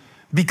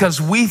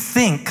 because we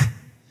think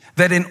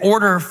that in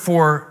order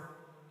for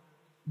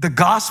the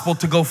gospel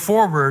to go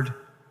forward,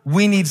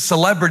 we need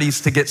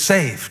celebrities to get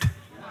saved.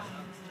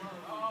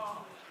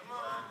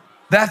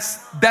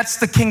 That's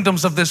the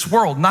kingdoms of this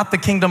world, not the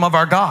kingdom of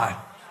our God.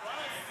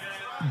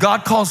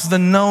 God calls the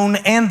known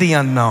and the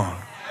unknown.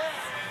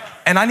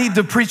 And I need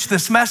to preach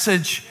this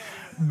message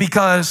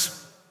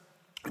because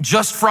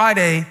just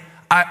Friday,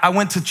 I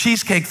went to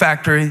Cheesecake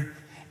Factory.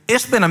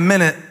 It's been a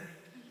minute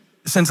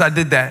since I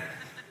did that.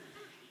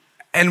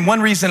 And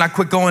one reason I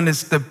quit going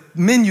is the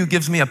menu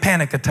gives me a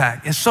panic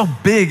attack. It's so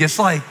big. It's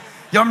like,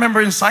 y'all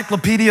remember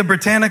Encyclopedia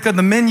Britannica?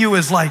 The menu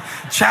is like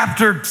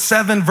chapter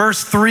 7,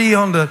 verse 3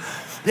 on the,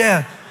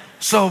 yeah.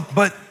 So,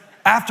 but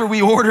after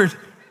we ordered,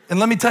 and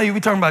let me tell you, we're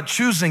talking about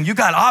choosing. You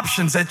got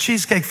options at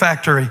Cheesecake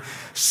Factory.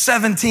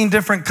 17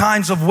 different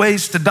kinds of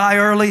ways to die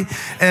early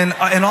and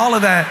all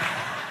of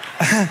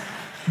that.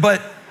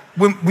 But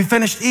when we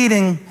finished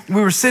eating,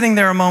 we were sitting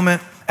there a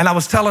moment and I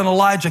was telling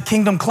Elijah,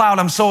 Kingdom Clout,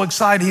 I'm so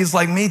excited. He's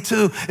like, me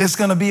too. It's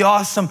going to be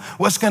awesome.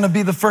 What's going to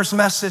be the first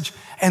message?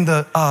 And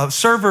the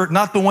server,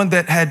 not the one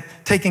that had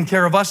taken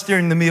care of us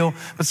during the meal,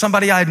 but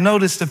somebody I had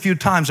noticed a few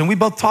times, and we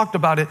both talked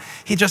about it.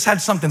 He just had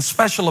something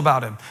special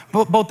about him.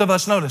 Both of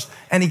us noticed.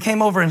 And he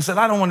came over and said,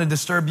 I don't want to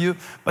disturb you,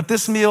 but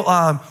this meal,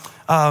 I've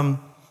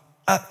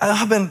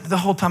been the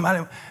whole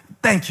time,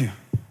 thank you.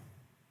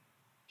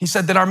 He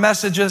said that our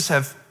messages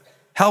have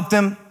helped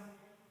him,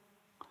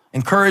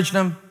 encouraged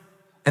him,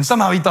 and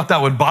somehow he thought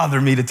that would bother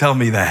me to tell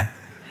me that.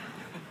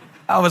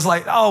 I was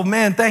like, oh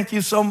man, thank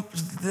you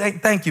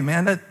thank you,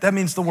 man. That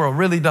means the world,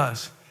 really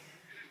does.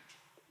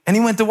 And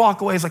he went to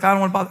walk away. He's like, I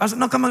don't want to bother. I said,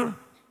 no, come on.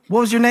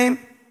 What was your name?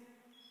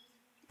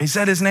 He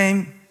said his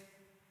name.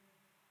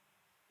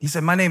 He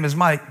said, my name is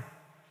Mike,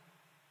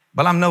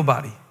 but I'm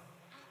nobody.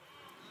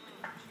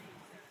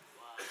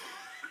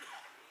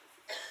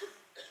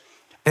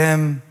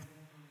 And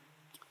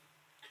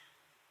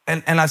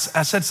I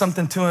said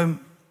something to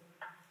him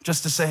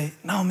just to say,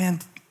 no, man.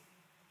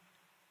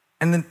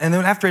 And then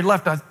after he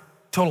left, I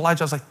told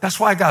Elijah, I was like, that's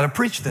why I got to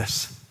preach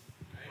this.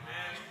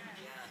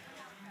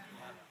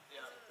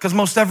 Because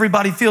most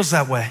everybody feels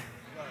that way.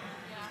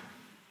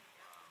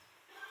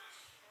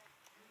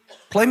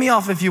 Play me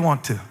off if you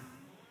want to.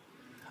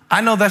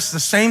 I know that's the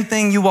same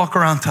thing you walk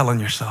around telling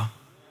yourself.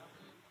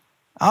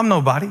 I'm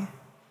nobody.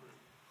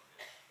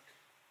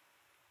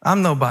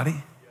 I'm nobody.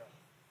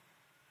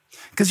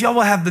 Because y'all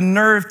will have the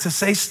nerve to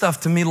say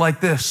stuff to me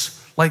like this.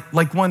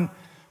 Like one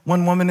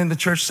woman in the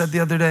church said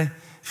the other day,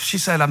 she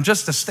said, I'm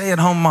just a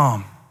stay-at-home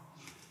mom.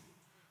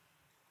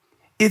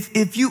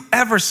 If you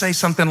ever say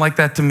something like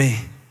that to me,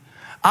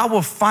 I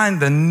will find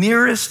the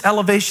nearest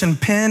elevation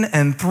pin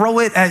and throw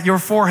it at your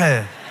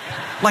forehead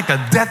like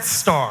a Death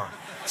Star.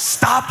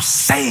 Stop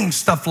saying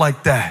stuff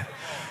like that.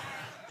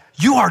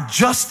 You are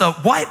just a,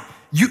 what?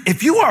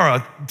 If you are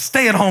a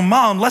stay-at-home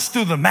mom, let's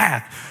do the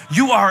math.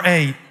 You are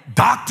a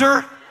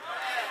doctor,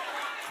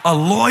 a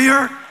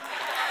lawyer,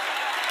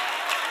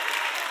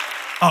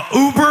 a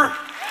Uber,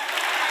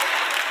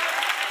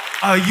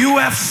 a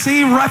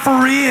UFC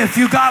referee if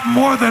you got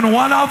more than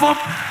one of them.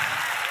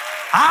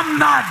 I'm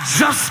not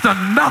just a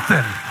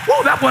nothing.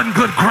 Whoa, that wasn't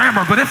good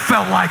grammar, but it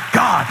felt like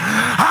God.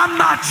 I'm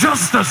not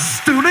just a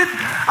student.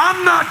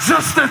 I'm not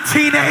just a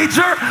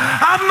teenager.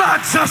 I'm not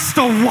just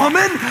a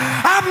woman.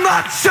 I'm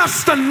not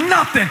just a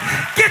nothing.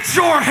 Get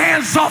your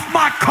hands off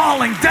my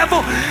calling, devil.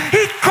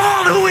 He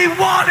called who he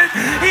wanted.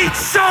 He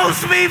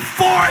chose me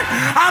for it.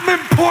 I'm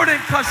important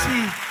because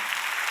he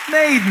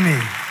made me.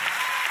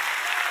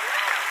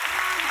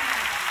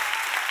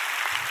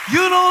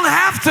 You don't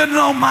have to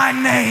know my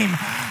name.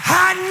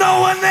 I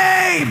know a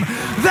name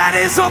that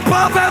is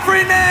above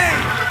every name.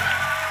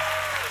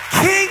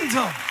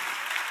 Kingdom.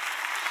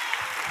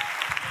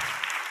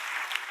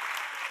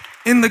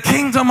 In the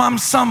kingdom, I'm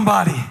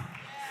somebody.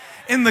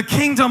 In the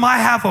kingdom, I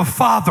have a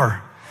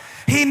father.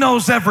 He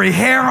knows every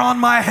hair on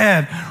my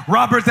head.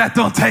 Robert, that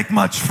don't take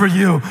much for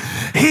you.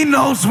 He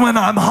knows when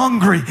I'm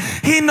hungry.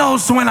 He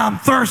knows when I'm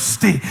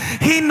thirsty.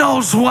 He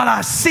knows what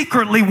I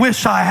secretly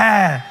wish I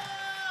had.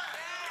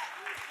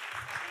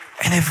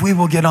 And if we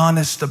will get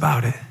honest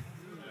about it,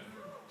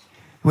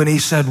 when he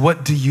said,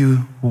 what do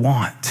you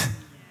want?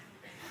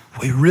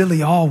 We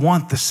really all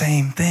want the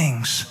same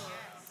things.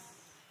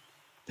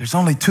 There's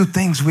only two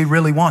things we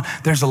really want.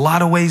 There's a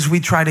lot of ways we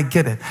try to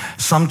get it.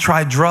 Some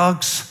try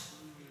drugs.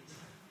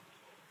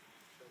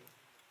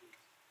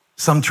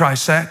 Some try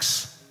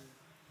sex.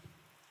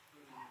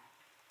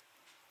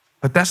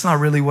 But that's not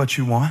really what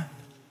you want.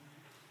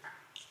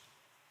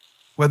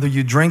 Whether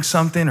you drink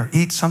something or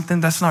eat something,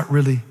 that's not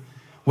really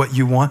what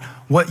you want.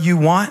 What you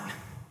want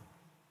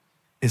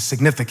is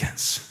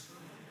significance.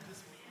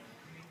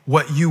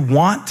 What you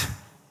want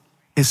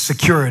is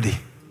security.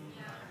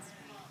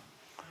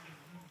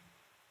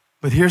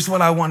 But here's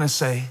what I want to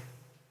say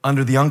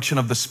under the unction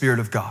of the Spirit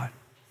of God.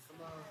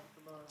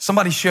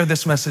 Somebody share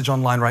this message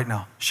online right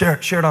now. Share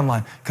it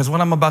online, because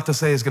what I'm about to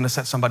say is going to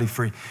set somebody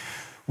free.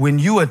 When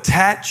you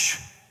attach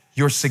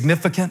your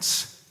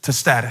significance to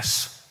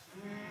status,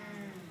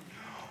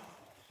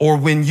 or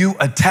when you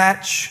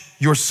attach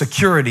your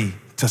security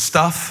to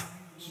stuff,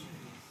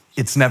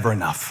 it's never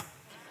enough.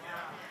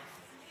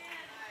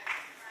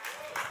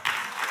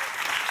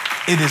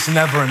 It is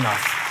never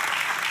enough.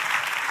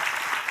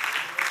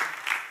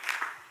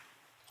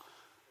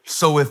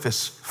 So if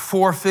it's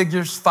 4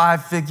 figures,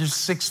 5 figures,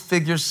 6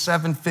 figures,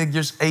 7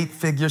 figures, 8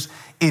 figures,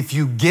 if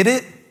you get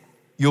it,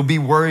 you'll be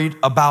worried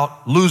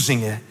about losing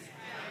it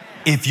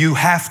if you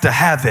have to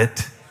have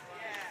it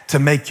to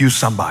make you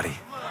somebody.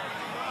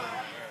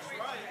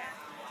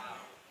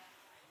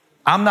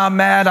 I'm not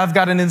mad. I've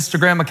got an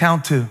Instagram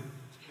account too.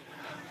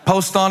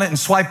 Post on it and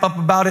swipe up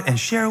about it and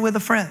share it with a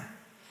friend.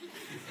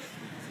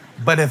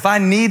 But if I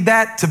need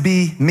that to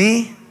be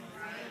me,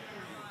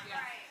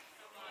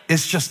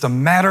 it's just a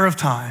matter of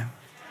time.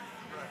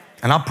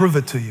 And I'll prove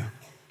it to you.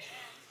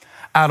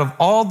 Out of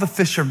all the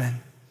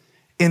fishermen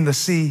in the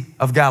Sea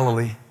of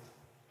Galilee,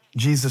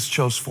 Jesus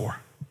chose 4.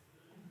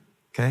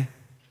 Okay?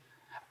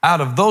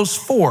 Out of those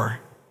 4,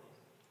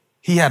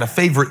 he had a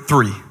favorite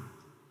 3.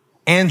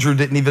 Andrew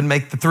didn't even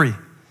make the 3.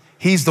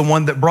 He's the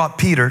one that brought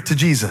Peter to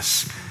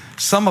Jesus.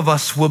 Some of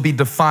us will be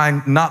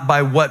defined not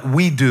by what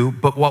we do,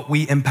 but what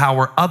we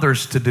empower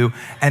others to do.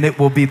 And it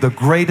will be the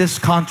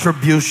greatest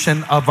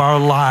contribution of our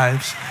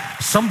lives.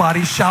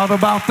 Somebody shout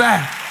about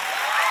that.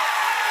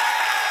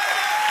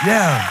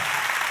 Yeah.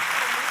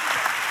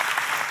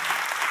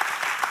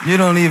 You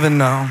don't even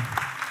know.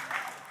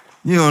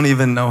 You don't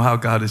even know how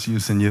God is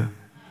using you.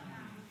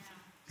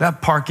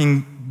 That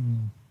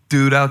parking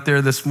dude out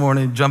there this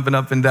morning jumping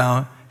up and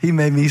down, he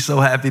made me so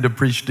happy to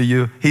preach to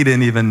you. He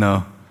didn't even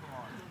know.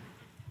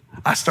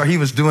 He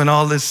was doing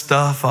all this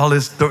stuff, all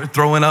this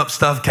throwing up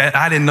stuff.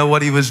 I didn't know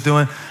what he was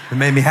doing. It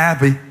made me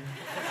happy.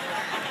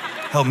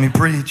 Helped me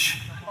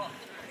preach.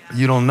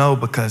 You don't know,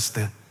 because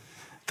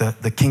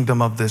the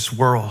kingdom of this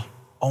world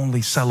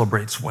only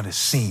celebrates what is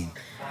seen.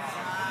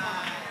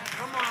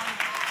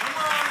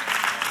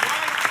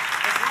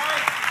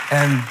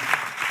 And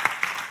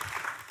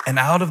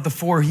out of the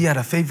 4, he had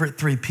a favorite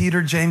 3,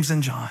 Peter, James,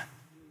 and John.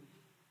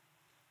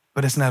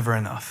 But it's never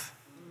enough.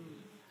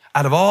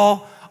 Out of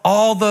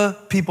all the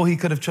people he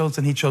could have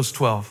chosen, he chose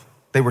 12.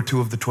 They were 2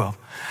 of the 12.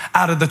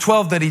 Out of the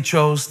 12 that he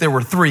chose, there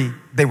were 3.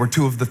 They were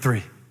 2 of the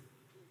 3.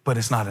 But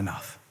it's not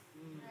enough.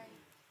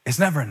 It's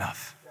never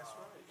enough.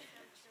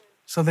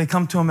 So they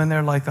come to him and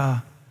they're like,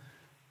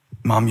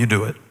 Mom, you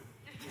do it.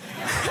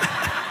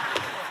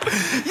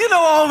 You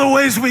know all the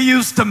ways we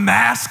used to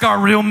mask our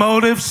real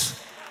motives?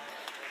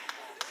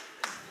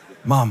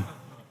 Mom.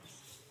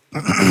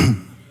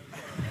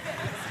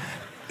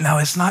 Now,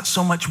 it's not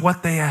so much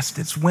what they asked,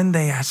 it's when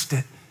they asked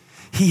it.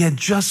 He had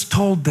just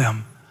told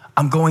them,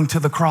 I'm going to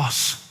the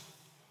cross.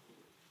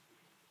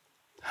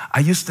 I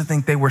used to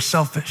think they were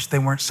selfish. They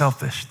weren't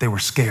selfish. They were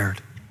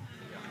scared.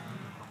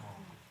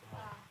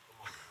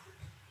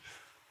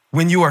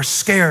 When you are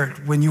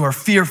scared, when you are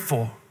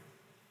fearful,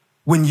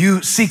 when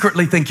you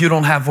secretly think you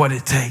don't have what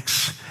it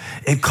takes,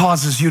 it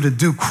causes you to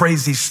do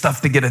crazy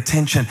stuff to get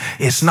attention.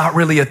 It's not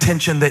really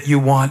attention that you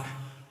want.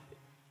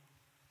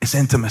 It's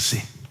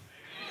intimacy.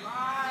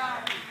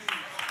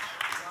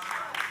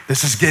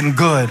 This is getting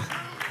good.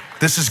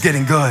 This is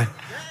getting good.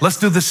 Let's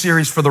do this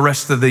series for the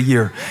rest of the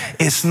year.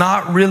 It's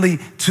not really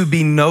to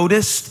be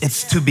noticed,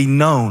 it's to be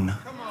known.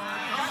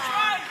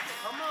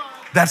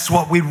 That's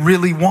what we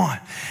really want.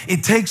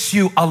 It takes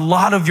you a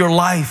lot of your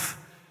life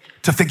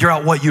to figure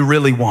out what you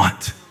really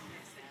want.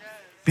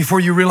 before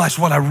you realize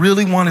what I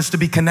really want is to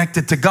be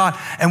connected to God.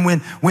 And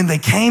when they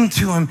came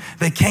to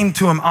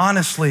him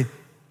honestly.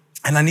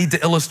 And I need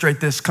to illustrate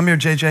this. Come here,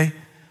 JJ.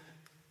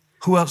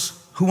 Who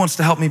else? Who wants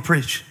to help me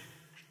preach?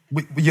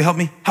 Will you help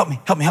me? Help me.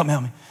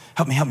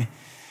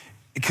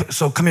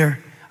 So come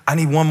here. I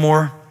need one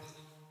more.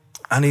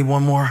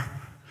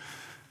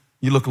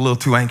 You look a little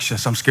too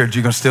anxious. I'm scared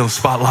you're gonna steal the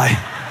spotlight.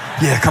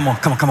 Yeah, come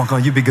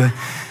on, you be good.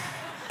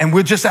 And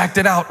we'll just act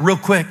it out real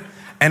quick.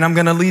 And I'm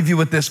gonna leave you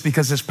with this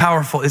because it's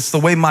powerful. It's the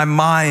way my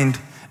mind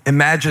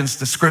imagines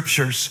the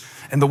scriptures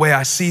and the way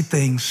I see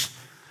things.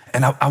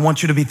 And I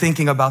want you to be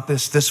thinking about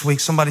this week.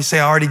 Somebody say,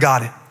 I already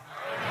got it.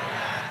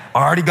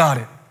 I already got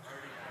it.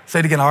 Say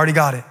it again, I already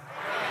got it.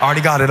 I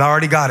already got it, I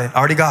already got it, I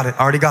already got it,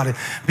 I already got it.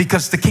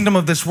 Because the kingdom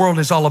of this world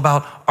is all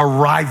about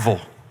arrival.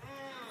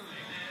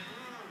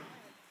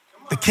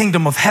 The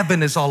kingdom of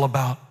heaven is all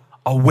about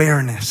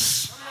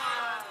awareness.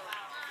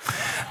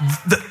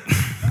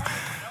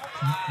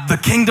 The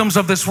kingdoms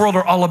of this world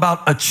are all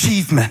about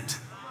achievement.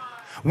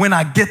 When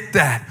I get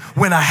that,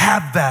 when I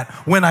have that,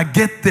 when I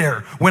get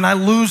there, when I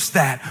lose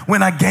that,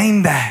 when I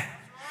gain that.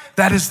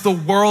 That is the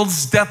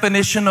world's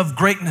definition of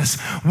greatness.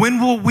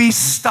 When will we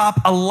stop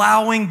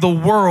allowing the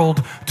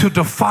world to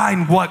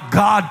define what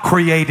God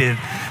created?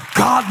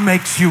 God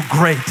makes you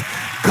great.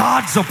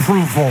 God's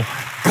approval,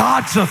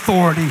 God's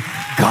authority,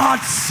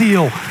 God's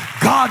seal,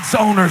 God's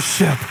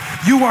ownership.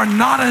 You are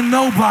not a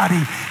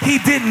nobody. He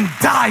didn't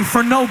die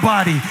for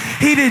nobody.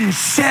 He didn't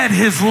shed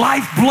his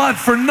lifeblood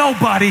for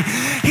nobody.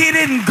 He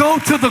didn't go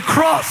to the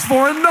cross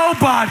for a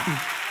nobody.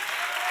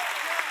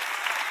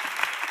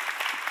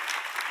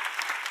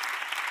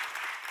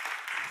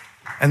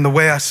 And the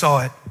way I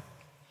saw it,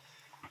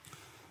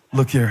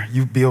 look here,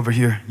 you be over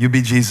here, you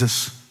be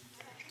Jesus.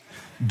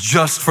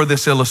 Just for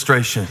this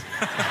illustration.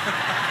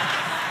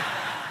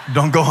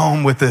 Don't go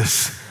home with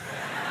this.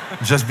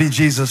 Just be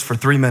Jesus for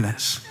 3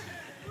 minutes.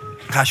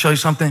 Can I show you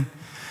something?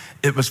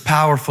 It was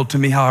powerful to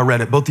me how I read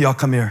it. Both of y'all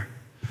come here.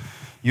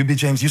 You be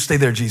James, you stay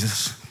there,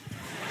 Jesus.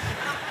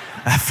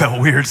 I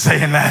felt weird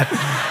saying that.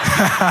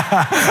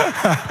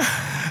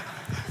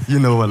 You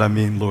know what I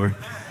mean, Lord.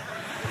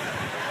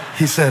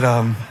 He said,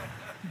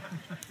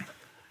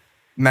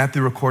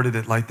 Matthew recorded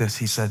it like this.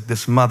 He said,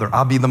 this mother,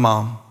 I'll be the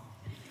mom,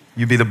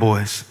 you be the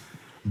boys,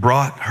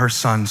 brought her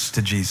sons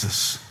to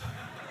Jesus.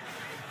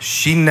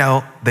 She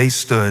knelt, they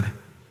stood,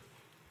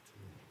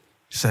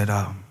 said,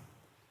 I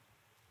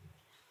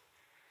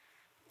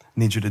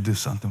need you to do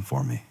something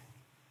for me.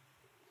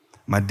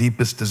 My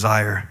deepest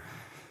desire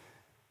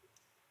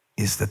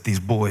is that these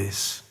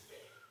boys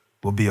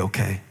will be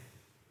okay.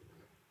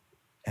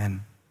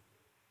 And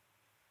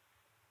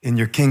in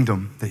your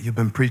kingdom that you've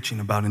been preaching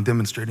about and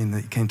demonstrating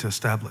that you came to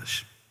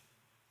establish,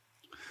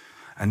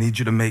 I need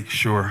you to make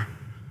sure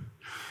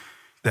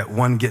that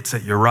one gets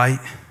at your right,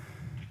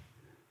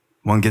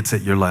 one gets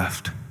at your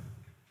left.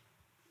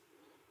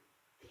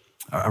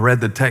 I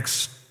read the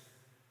text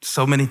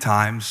so many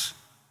times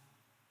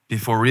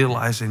before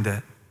realizing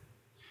that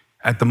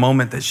at the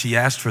moment that she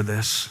asked for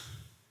this,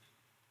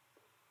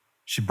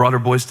 she brought her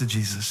boys to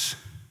Jesus.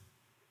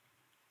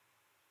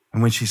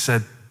 And when she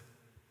said,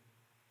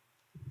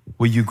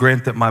 will you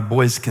grant that my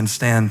boys can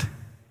stand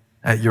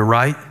at your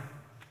right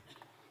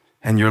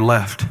and your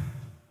left?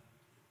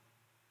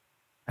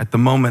 At the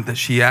moment that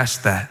she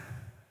asked that,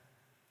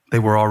 they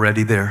were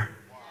already there.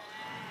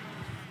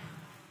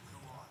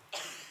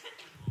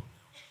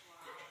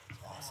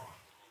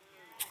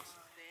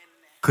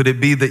 Could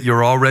it be that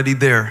you're already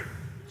there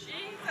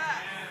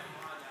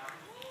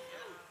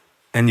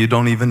and you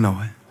don't even know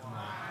it?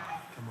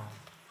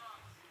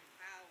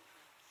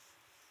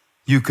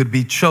 You could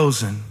be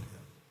chosen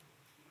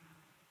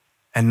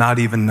and not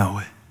even know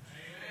it.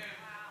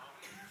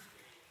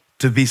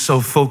 To be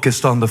so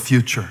focused on the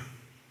future,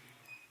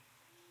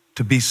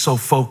 to be so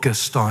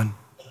focused on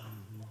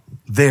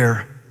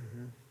there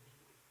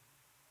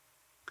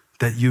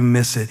that you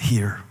miss it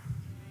here.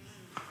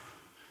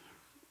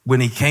 When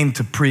he came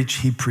to preach,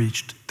 he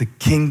preached, the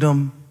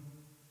kingdom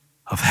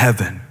of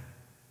heaven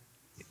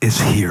is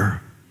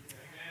here.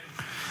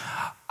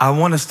 I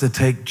want us to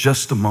take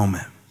just a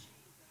moment,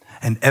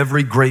 and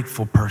every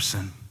grateful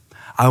person,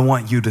 I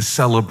want you to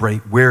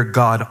celebrate where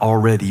God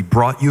already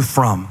brought you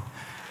from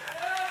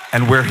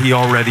and where he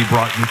already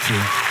brought you to.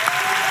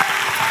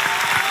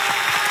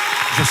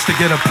 Just to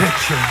get a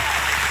picture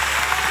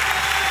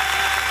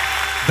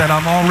that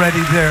I'm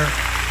already there.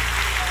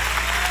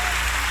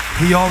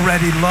 He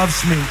already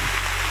loves me.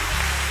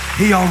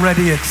 He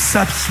already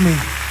accepts me.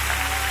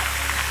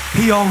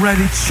 He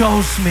already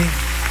chose me.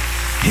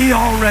 He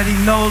already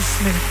knows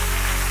me.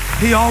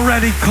 He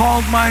already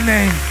called my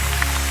name.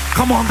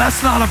 Come on,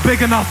 that's not a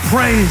big enough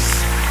praise.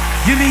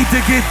 You need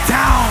to get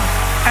down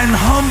and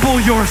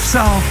humble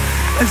yourself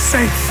and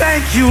say,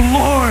 thank you,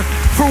 Lord,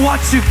 for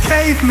what you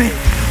gave me,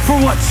 for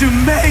what you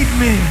made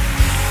me.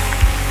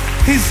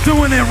 He's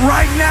doing it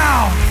right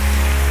now.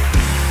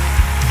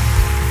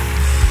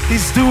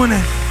 He's doing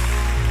it.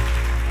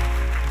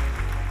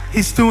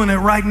 He's doing it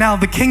right now.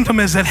 The kingdom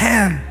is at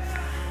hand.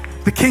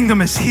 The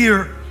kingdom is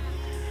here.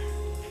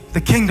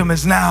 The kingdom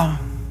is now.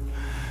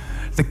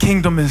 The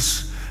kingdom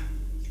is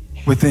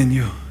within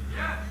you.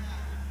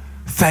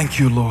 Thank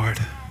you, Lord.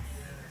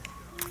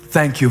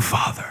 Thank you,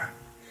 Father.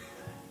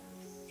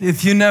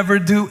 If you never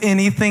do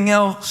anything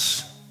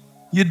else,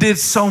 you did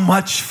so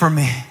much for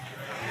me.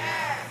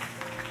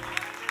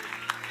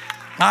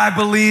 I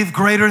believe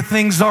greater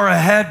things are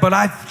ahead, but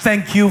I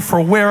thank you for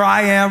where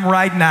I am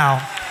right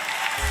now.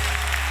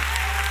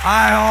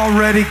 I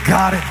already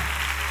got it.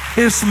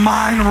 It's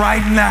mine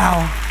right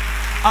now.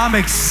 I'm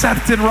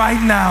accepted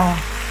right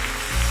now.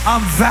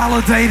 I'm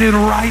validated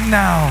right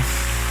now.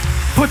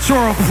 Put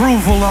your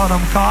approval on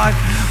them, God.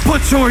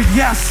 Put your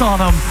yes on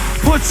them.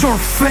 Put your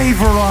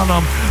favor on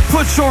them.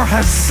 Put your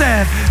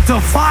hesed,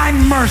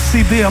 divine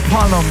mercy be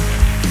upon them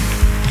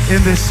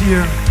in this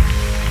year.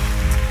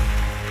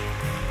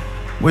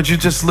 Would you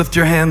just lift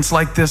your hands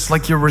like this,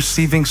 like you're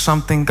receiving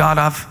something? God,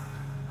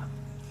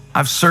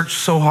 I've searched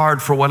so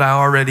hard for what I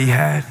already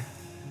had.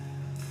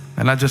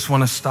 And I just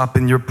want to stop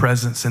in your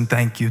presence and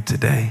thank you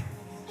today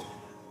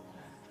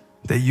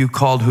that you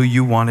called who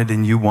you wanted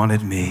and you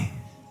wanted me.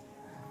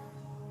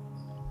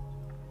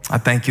 I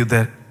thank you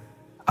that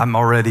I'm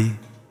already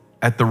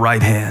at the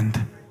right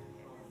hand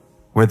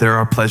where there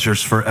are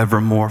pleasures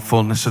forevermore,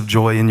 fullness of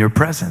joy in your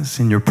presence,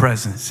 in your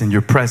presence, in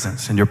your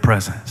presence, in your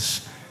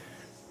presence.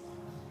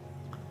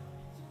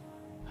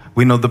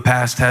 We know the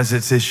past has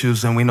its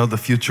issues and we know the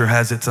future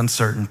has its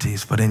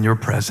uncertainties, but in your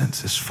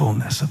presence is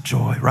fullness of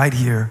joy right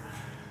here,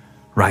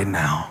 right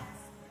now.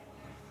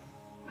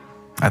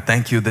 I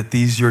thank you that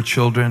these, your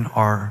children,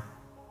 are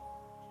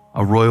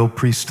a royal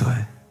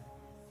priesthood,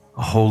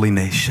 a holy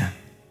nation,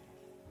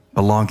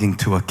 belonging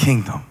to a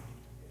kingdom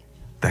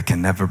that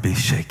can never be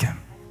shaken.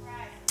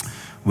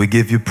 We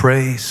give you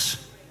praise,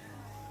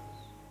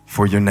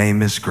 for your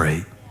name is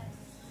great.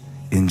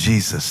 In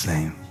Jesus'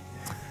 name,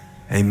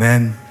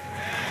 amen.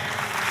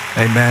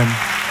 Amen.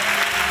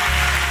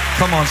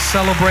 Come on,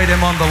 celebrate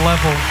him on the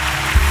level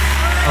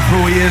of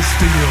who he is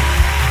to you.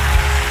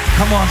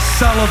 Come on,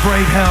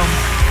 celebrate him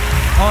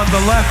on the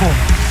level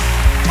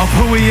of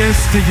who he is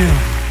to you.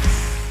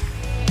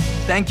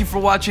 Thank you for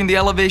watching the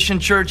Elevation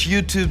Church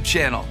YouTube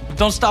channel.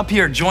 Don't stop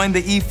here. Join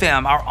the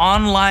eFam, our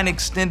online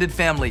extended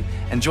family,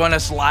 and join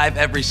us live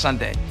every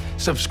Sunday.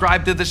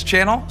 Subscribe to this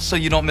channel so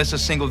you don't miss a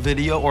single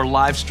video or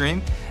live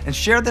stream, and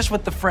share this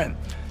with a friend.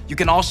 You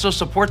can also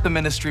support the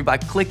ministry by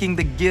clicking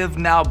the Give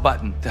Now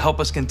button to help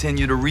us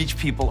continue to reach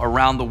people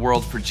around the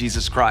world for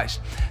Jesus Christ.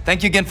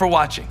 Thank you again for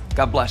watching.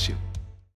 God bless you.